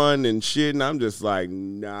drawing and shit, and I'm just like,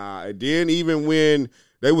 nah. And then even when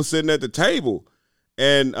they was sitting at the table,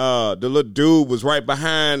 and the little dude was right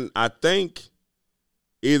behind, I think,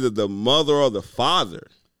 either the mother or the father.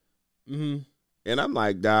 Mm-hmm. And I'm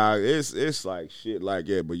like, dog, it's like shit like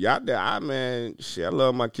that. But y'all, shit, I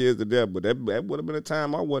love my kids to death. But that would have been a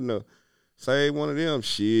time I wouldn't have saved one of them.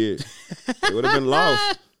 Shit, it would have been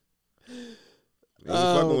lost.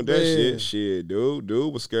 Fucking with that shit,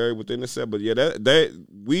 dude was scary within itself. But yeah, that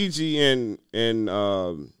Ouija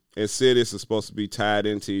and Insidious is supposed to be tied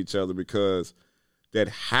into each other because that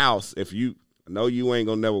house. I know you ain't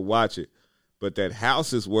gonna never watch it, but that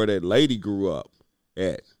house is where that lady grew up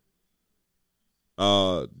at.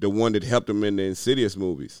 The one that helped him in the Insidious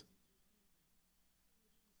movies.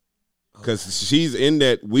 Because she's in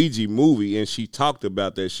that Ouija movie, and she talked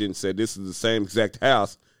about that shit and said, this is the same exact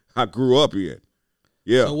house I grew up in.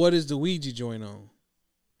 Yeah. So what is the Ouija joint on?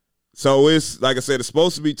 So it's, like I said, it's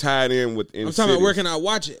supposed to be tied in with Insidious. I'm talking about where can I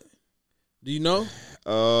watch it? Do you know?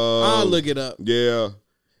 I'll look it up. Yeah.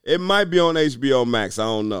 It might be on HBO Max. I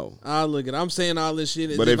don't know. I'll look it. I'm saying all this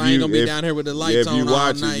shit. But if I ain't gonna be down here with the lights on all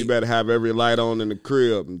night. If you watch it, you better have every light on in the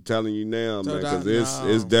crib. I'm telling you now, man, because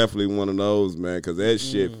it's definitely one of those, man. Because that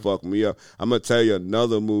shit fucked me up. I'm gonna tell you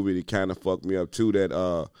another movie that kind of fucked me up too. That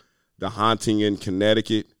The Haunting in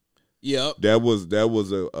Connecticut. Yep. That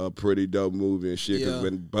was a pretty dope movie and shit. Because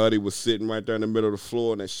when Buddy was sitting right there in the middle of the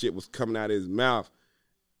floor and that shit was coming out of his mouth,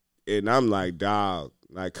 and I'm like, dog.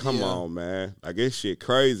 Like, come on, man. Like, this shit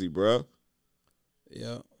crazy, bro.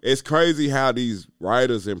 Yeah. It's crazy how these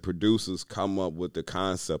writers and producers come up with the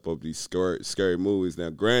concept of these scary movies. Now,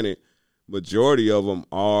 granted, majority of them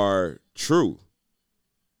are true.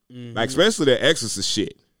 Mm-hmm. Like, especially the Exorcist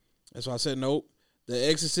shit. That's why I said nope. The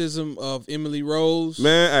Exorcism of Emily Rose.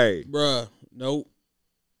 Man, hey. Bruh, nope.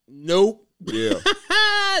 Nope. Yeah.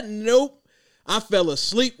 Nope. I fell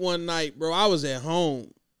asleep one night, bro. I was at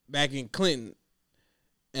home back in Clinton.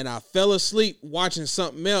 And I fell asleep watching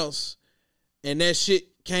something else, and that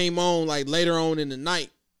shit came on like later on in the night,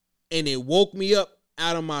 and it woke me up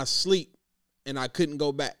out of my sleep, and I couldn't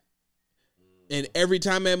go back. And every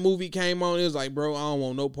time that movie came on, it was like, bro, I don't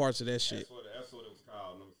want no parts of that shit. That's what it was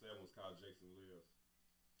called. Number 7 was called Jason Lives.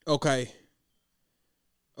 Okay.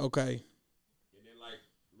 And then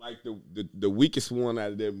like the weakest one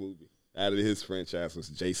out of that movie, out of his franchise, was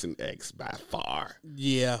Jason X by far.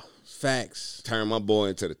 Yeah, facts. Turn my boy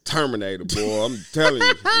into the Terminator, boy. I'm telling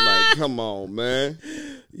you. Like, come on, man.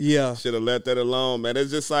 Yeah. Should have let that alone, man.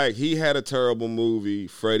 It's just like he had a terrible movie.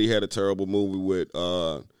 Freddie had a terrible movie with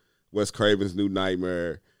Wes Craven's New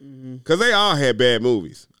Nightmare. Because they all had bad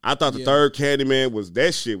movies. I thought the third Candyman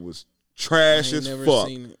that shit was trash as fuck.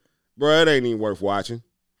 Bro, it ain't even worth watching.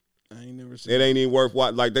 I ain't never seen it. It ain't even worth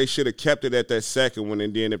watching. Like, they should have kept it at that second one,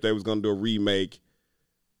 and then if they was going to do a remake,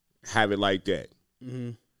 have it like that.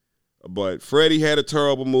 Mm-hmm. But Freddie had a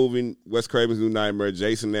terrible movie. Wes Craven's New Nightmare.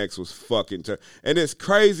 Jason X was fucking terrible. And it's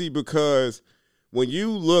crazy because when you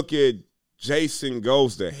look at Jason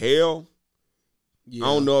Goes to Hell, I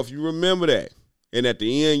don't know if you remember that. And at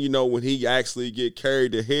the end, you know, when he actually get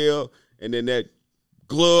carried to hell, and then that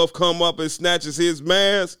glove come up and snatches his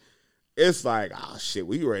mask, it's like, oh, shit,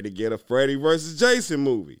 we ready to get a Freddy versus Jason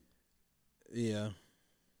movie. Yeah.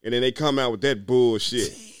 And then they come out with that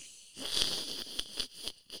bullshit.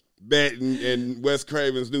 And Wes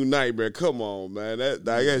Craven's New Nightmare. Come on, man.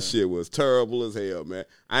 That shit was terrible as hell, man.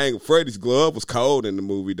 Freddy's glove was cold in the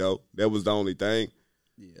movie, though. That was the only thing.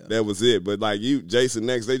 Yeah. That was it. But like Jason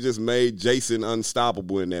X, they just made Jason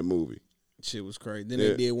unstoppable in that movie. Shit was crazy. Then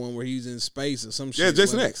they did one where he was in space or some shit. Yeah,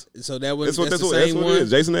 Jason X. So that's the same one. It is.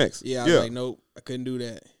 Jason X. Yeah, I was like, nope, I couldn't do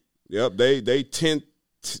that. Yep,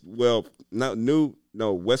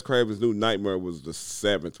 Wes Craven's New Nightmare was the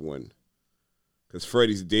 7th one. Because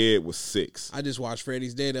Freddy's Dead was 6. I just watched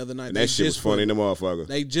Freddy's Dead the other night. And that shit was funny in the motherfucker.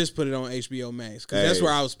 They just put it on HBO Max. Because that's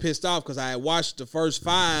where I was pissed off, because I had watched the first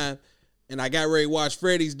 5, and I got ready to watch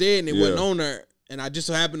Freddy's Dead, and it wasn't on there. And I just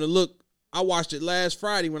so happened to look. I watched it last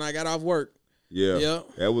Friday when I got off work. Yeah.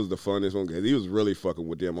 Yep. That was the funniest one because he was really fucking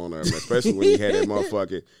with them on there, man. Especially when he had that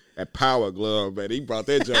motherfucking that power glove, man. He brought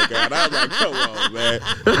that joke out. I was like, come on, man.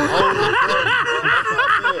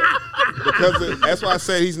 Because that's why I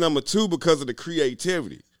said he's number 2 because of the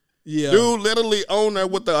creativity. Yeah. Dude literally on there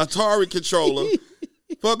with the Atari controller,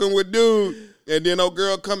 fucking with dude, and then old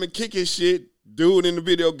girl come and kick his shit. Dude in the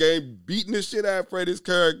video game beating the shit out of Freddy's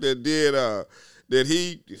character did that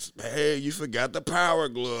he, hey, you forgot the power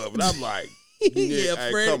glove. And I'm like, yeah,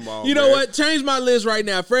 hey, Freddy. come on, you know man. what? Change my list right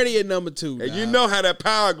now. Freddy at number 2. And dog. you know how that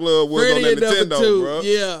power glove was Freddy on that at number Nintendo, 2. bro.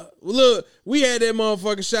 Yeah. Look, we had that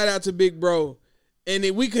motherfucker. Shout out to Big Bro. And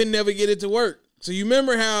then we couldn't never get it to work. So you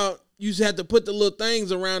remember how you used to have to put the little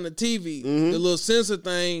things around the TV, the little sensor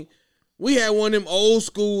thing. We had one of them old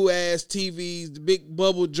school ass TVs, the big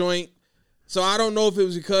bubble joint. So I don't know if it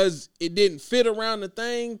was because it didn't fit around the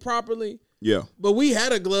thing properly. Yeah. But we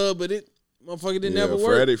had a glove, but it motherfucker didn't ever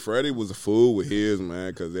work. Freddie was a fool with his,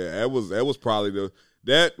 man, because that was probably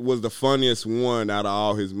that was the funniest one out of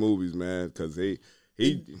all his movies, man, because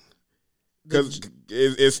because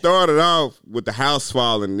it started off with the house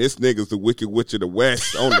falling. This nigga's the Wicked Witch of the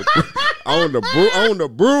West on the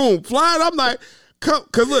broom flying. I'm like,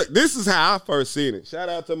 because look, this is how I first seen it. Shout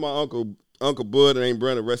out to my Uncle Bud and Aunt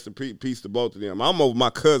Brenda, rest in peace to both of them. I'm over my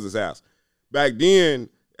cousin's house. Back then,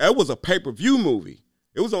 that was a pay-per-view movie.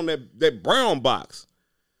 It was on that brown box.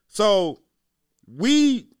 So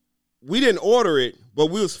we didn't order it, but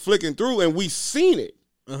we was flicking through and we seen it.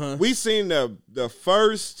 We seen the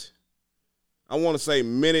first, I want to say,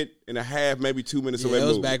 minute and a half, maybe 2 minutes of that movie.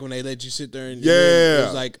 It was back when they let you sit there and it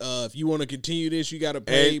was like, if you want to continue this, you got to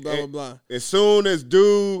pay, blah, blah. As soon as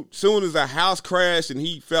a house crashed and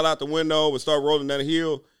he fell out the window and started rolling down the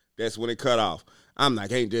hill, that's when it cut off. I'm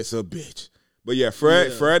like, ain't this a bitch? But yeah,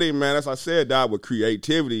 Freddie, man, as I said, dog, with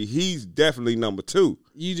creativity, he's definitely number 2.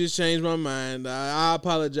 You just changed my mind. I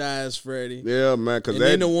apologize, Freddie. Yeah, man, because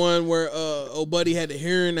then the one where old buddy had the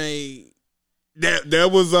hearing aid.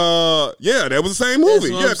 That was that was the same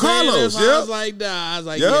movie. Yeah, Carlos. Yeah, I was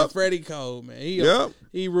like, yeah, Freddie Cole, man.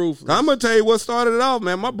 He ruthless. I'm gonna tell you what started it off,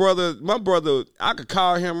 man. My brother, I could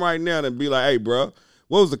call him right now and be like, hey, bro,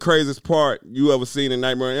 what was the craziest part you ever seen in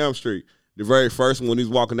Nightmare on Elm Street? The very first one when he's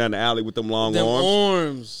walking down the alley with them long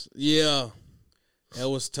arms. Yeah. That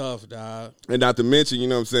was tough, dog. And not to mention, you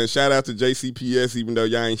know what I'm saying, shout out to JCPS, even though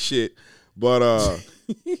y'all ain't shit. But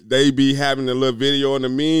they be having a little video on the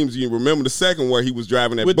memes. You remember the second where he was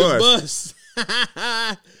driving that with bus. The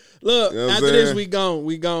bus. Look, you know after this, we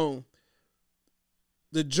gone.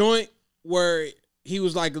 The joint where he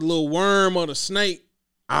was like a little worm or the snake.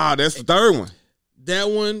 Ah, that's the third one. That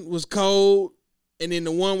one was cold. And then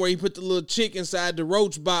the one where he put the little chick inside the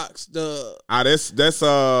roach box. That's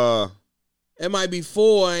it might be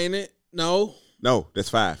 4, ain't it? No, that's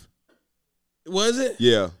 5. Was it?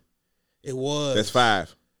 Yeah, it was. That's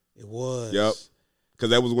 5. It was. Yep.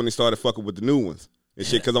 Because that was when he started fucking with the new ones and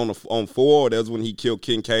shit. Because on 4, that was when he killed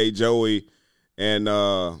Kincaid, Joey, and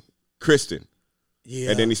Kristen.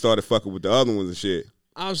 Yeah. And then he started fucking with the other ones and shit.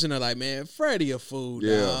 I was sitting there like, man, Freddie a fool,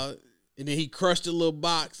 dog. And then he crushed a little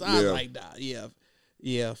box. I was like, dog, yeah.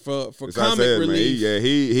 For comic relief. Man,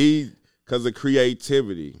 he because of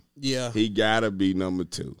creativity. Yeah. He gotta be number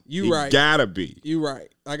 2. Right. Gotta be. You right.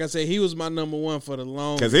 Like I said, he was my number 1 for the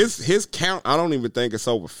longest. Because his count, I don't even think it's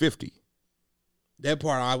over 50. That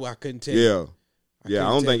part I couldn't tell. Yeah. I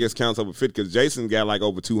don't think his count's over 50 because Jason got like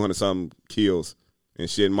over 200-something kills and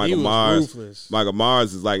shit. Michael Myers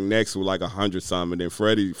is like next with like 100-something. And then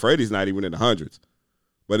Freddy's not even in the hundreds.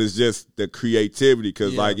 But it's just the creativity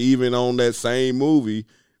because like even on that same movie,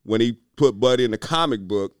 when he put Buddy in the comic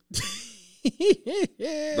book,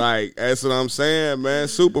 like that's what I'm saying, man.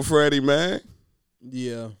 Super Freddy, man.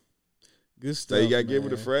 Yeah. Good stuff. So you gotta give it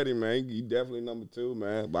to Freddy, man. He definitely number 2,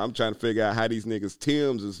 man. But I'm trying to figure out how these niggas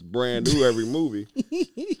Tim's is brand new every movie.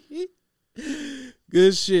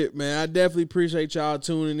 Good shit, man. I definitely appreciate y'all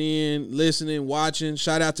tuning in, listening, watching.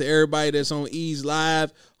 Shout out to everybody that's on Ease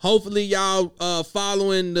Live. Hopefully y'all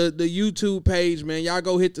following the YouTube page, man. Y'all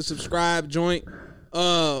go hit the subscribe joint.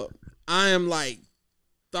 I am like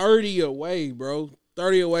 30 away, bro.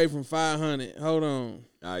 30 away from 500. Hold on.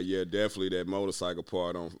 Yeah, definitely that motorcycle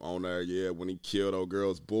part on there. Yeah, when he killed old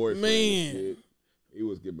girl's boyfriend. Man. He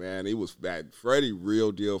was good, man. He was bad. Freddie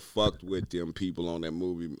real deal fucked with them people on that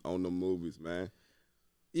movie, on the movies, man.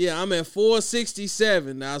 Yeah, I'm at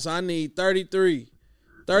 467 now, so I need 33.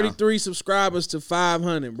 33 subscribers to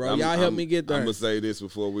 500, bro. Y'all help me get there. I'm going to say this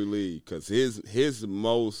before we leave, because his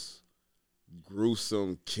most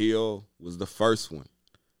gruesome kill was the first one.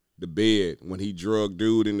 The bed, when he drugged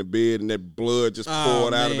dude in the bed and that blood just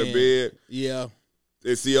poured out of the bed. Yeah.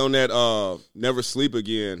 See, on that Never Sleep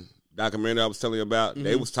Again documentary I was telling you about,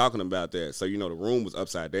 they was talking about that. So, the room was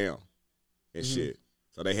upside down and shit.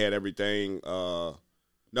 So they had everything, they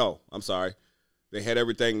had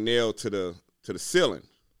everything nailed to the ceiling.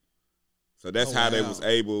 So that's how they was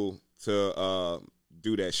able to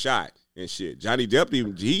do that shot and shit. Johnny Depp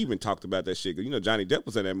even talked about that shit. 'Cause Johnny Depp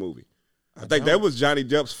was in that movie. I think that was Johnny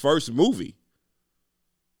Depp's first movie.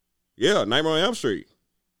 Yeah, Nightmare on Elm Street.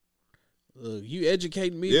 Look, you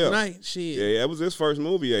educating me tonight. Shit. Yeah, that was his first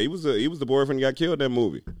movie. Yeah, he was the boyfriend who got killed in that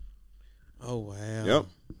movie. Oh wow. Yep.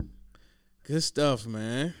 Good stuff,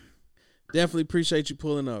 man. Definitely appreciate you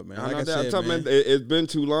pulling up, man. Like I said, man. It's been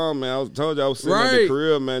too long, man. I told you I was sitting at the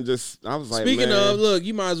crib, man. I was like, Speaking man. of, look,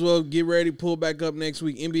 you might as well get ready to pull back up next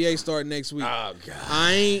week. NBA start next week. Oh God.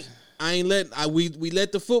 I ain't we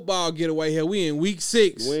let the football get away here. We in week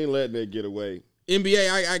 6. We ain't letting it get away. NBA,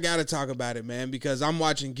 I gotta talk about it, man, because I'm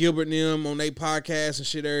watching Gilbert and them on their podcast and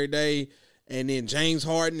shit every day, and then James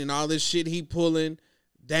Harden and all this shit he pulling,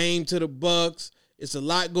 Dame to the Bucks. It's a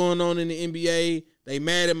lot going on in the NBA. They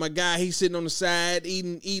mad at my guy. He's sitting on the side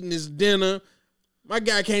eating his dinner. My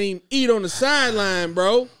guy can't even eat on the sideline,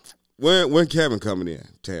 bro. When Kevin coming in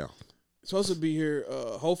town? Supposed to be here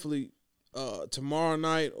hopefully tomorrow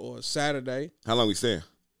night or Saturday. How long we staying?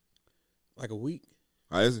 Like a week.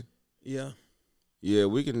 Oh, is it? Yeah. Yeah,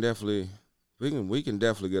 we can definitely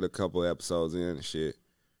get a couple episodes in and shit.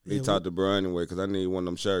 He talked to bro anyway, because I need one of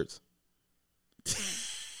them shirts.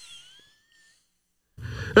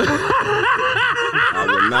 I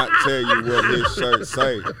will not tell you what his shirt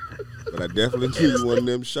say, but I definitely need one of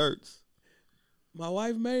them shirts. My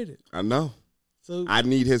wife made it. I know. So I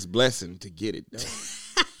need his blessing to get it though,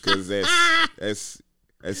 because that's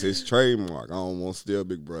his trademark. I don't want to steal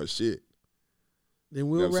Big Bro shit. Then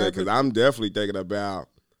we'll wrap it. Because I'm definitely thinking about.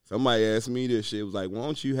 Somebody asked me this shit. Was like, why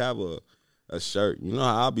don't you have a shirt? You know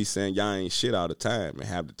how I'll be saying y'all ain't shit all the time and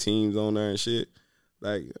have the teams on there and shit.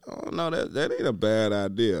 Like, oh no, that ain't a bad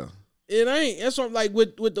idea. It ain't. That's what I'm like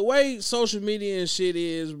with the way social media and shit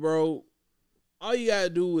is, bro. All you gotta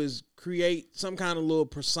do is create some kind of little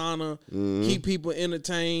persona, keep people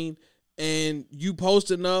entertained, and you post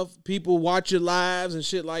enough, people watch your lives and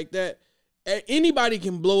shit like that. Anybody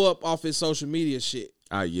can blow up off his social media shit.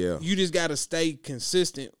 Yeah. You just gotta stay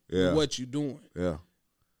consistent with what you're doing. Yeah.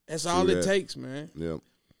 That's all it takes, man. Yeah.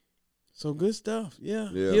 So good stuff. Yeah.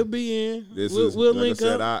 He'll be in. We'll like link I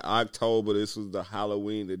said, up. October, this was the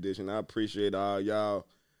Halloween edition. I appreciate all y'all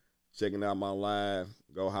checking out my live.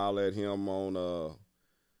 Go holler at him on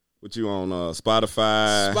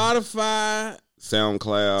Spotify,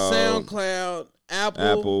 SoundCloud,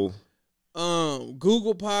 Apple,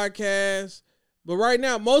 Google Podcasts. But right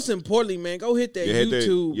now, most importantly, man, go hit that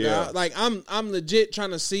YouTube. Yeah. Like I'm legit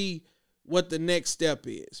trying to see what the next step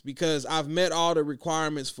is, because I've met all the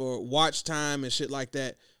requirements for watch time and shit like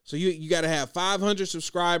that. So you got to have 500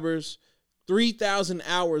 subscribers, 3,000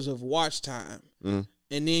 hours of watch time, and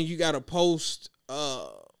then you got to post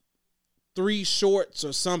 3 shorts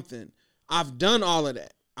or something. I've done all of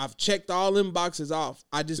that. I've checked all them boxes off.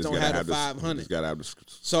 I just don't have the 500. Just gotta have the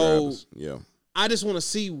so yeah. I just want to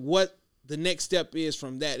see what the next step is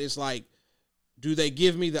from that. It's like, do they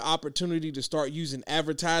give me the opportunity to start using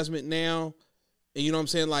advertisement now? And you know what I'm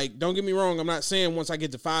saying? Like, don't get me wrong. I'm not saying once I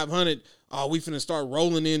get to 500, we finna start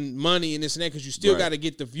rolling in money and this and that, because you still got to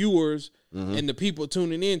get the viewers and the people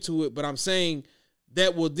tuning into it. But I'm saying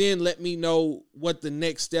that will then let me know what the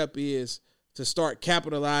next step is to start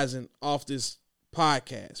capitalizing off this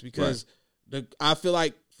podcast, because I feel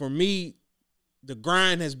like for me, the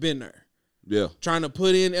grind has been there. Yeah. Trying to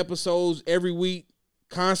put in episodes every week,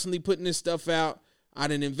 constantly putting this stuff out. I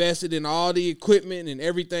done invested in all the equipment and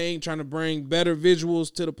everything, trying to bring better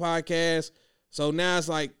visuals to the podcast. So now it's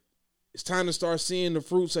like, it's time to start seeing the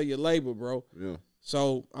fruits of your labor, bro. Yeah.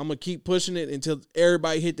 So I'm going to keep pushing it until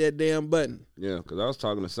everybody hit that damn button. Yeah, because I was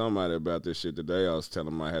talking to somebody about this shit today. I was telling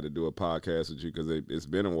them I had to do a podcast with you because it's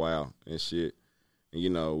been a while and shit. And, you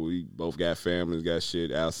know, we both got families, got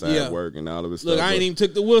shit outside work and all of this stuff. Look, I ain't even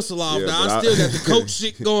took the whistle off. Now I still got the coach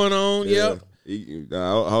shit going on. Yeah. Yep.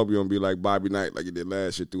 I hope you don't be like Bobby Knight like you did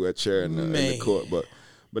last year, through that chair in the court.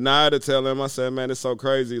 But now I had to tell him, I said, man, it's so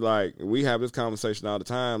crazy. Like, we have this conversation all the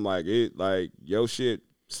time. Like, your shit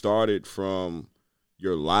started from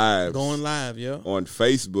your lives. Going live, on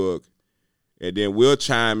Facebook. And then we'll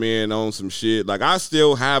chime in on some shit. Like, I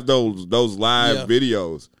still have those live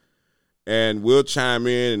videos. And we'll chime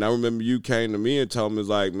in. And I remember you came to me and told me,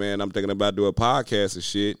 like, man, I'm thinking about doing a podcast and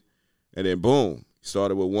shit. And then, boom,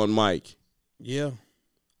 started with one mic. Yeah.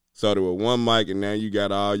 Started with one mic, and now you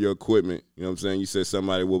got all your equipment. You know what I'm saying? You said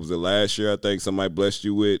somebody, what was it, last year? I think somebody blessed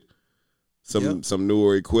you with some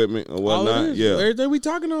newer equipment or whatnot. Yeah, everything we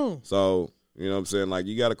talking on. So you know what I'm saying? Like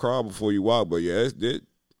you got to crawl before you walk. But yeah,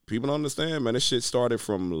 people don't understand, man. This shit started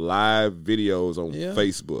from live videos on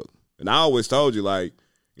Facebook, and I always told you, like,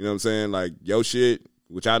 you know what I'm saying? Like your shit,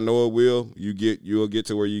 which I know it will. You'll get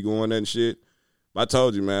to where you going and shit. But I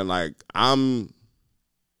told you, man. Like I'm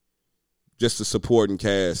just a supporting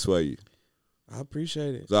cast for you. I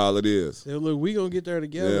appreciate it. That's all it is. So look, we gonna get there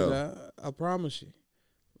together. Yeah. I promise you.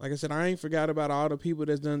 Like I said, I ain't forgot about all the people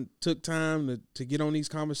that's done took time to get on these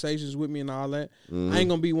conversations with me and all that. I ain't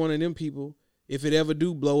gonna be one of them people if it ever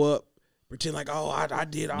do blow up, pretend like, oh, I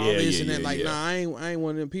did all this and that. Like, nah, I ain't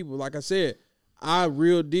one of them people. Like I said, I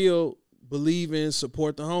real deal believe in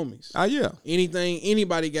support the homies. Yeah. Anything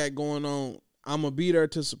anybody got going on, I'm gonna be there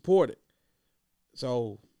to support it.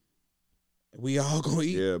 So we all gonna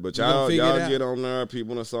eat. Yeah, but y'all get on there.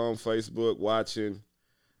 People that's on Facebook watching,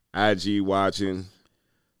 IG watching.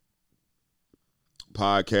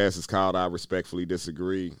 Podcast is called I Respectfully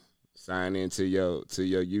Disagree. Sign into your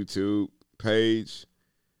YouTube page.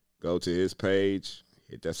 Go to his page.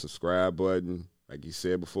 Hit that subscribe button. Like you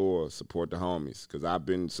said before, support the homies. Because I've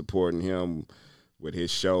been supporting him with his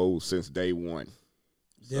show since day one.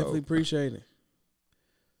 Definitely appreciate it.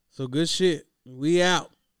 So good shit. We out.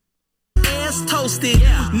 Ass toasted,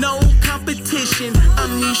 no competition.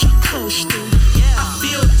 Unleash coasting. I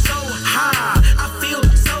feel so high.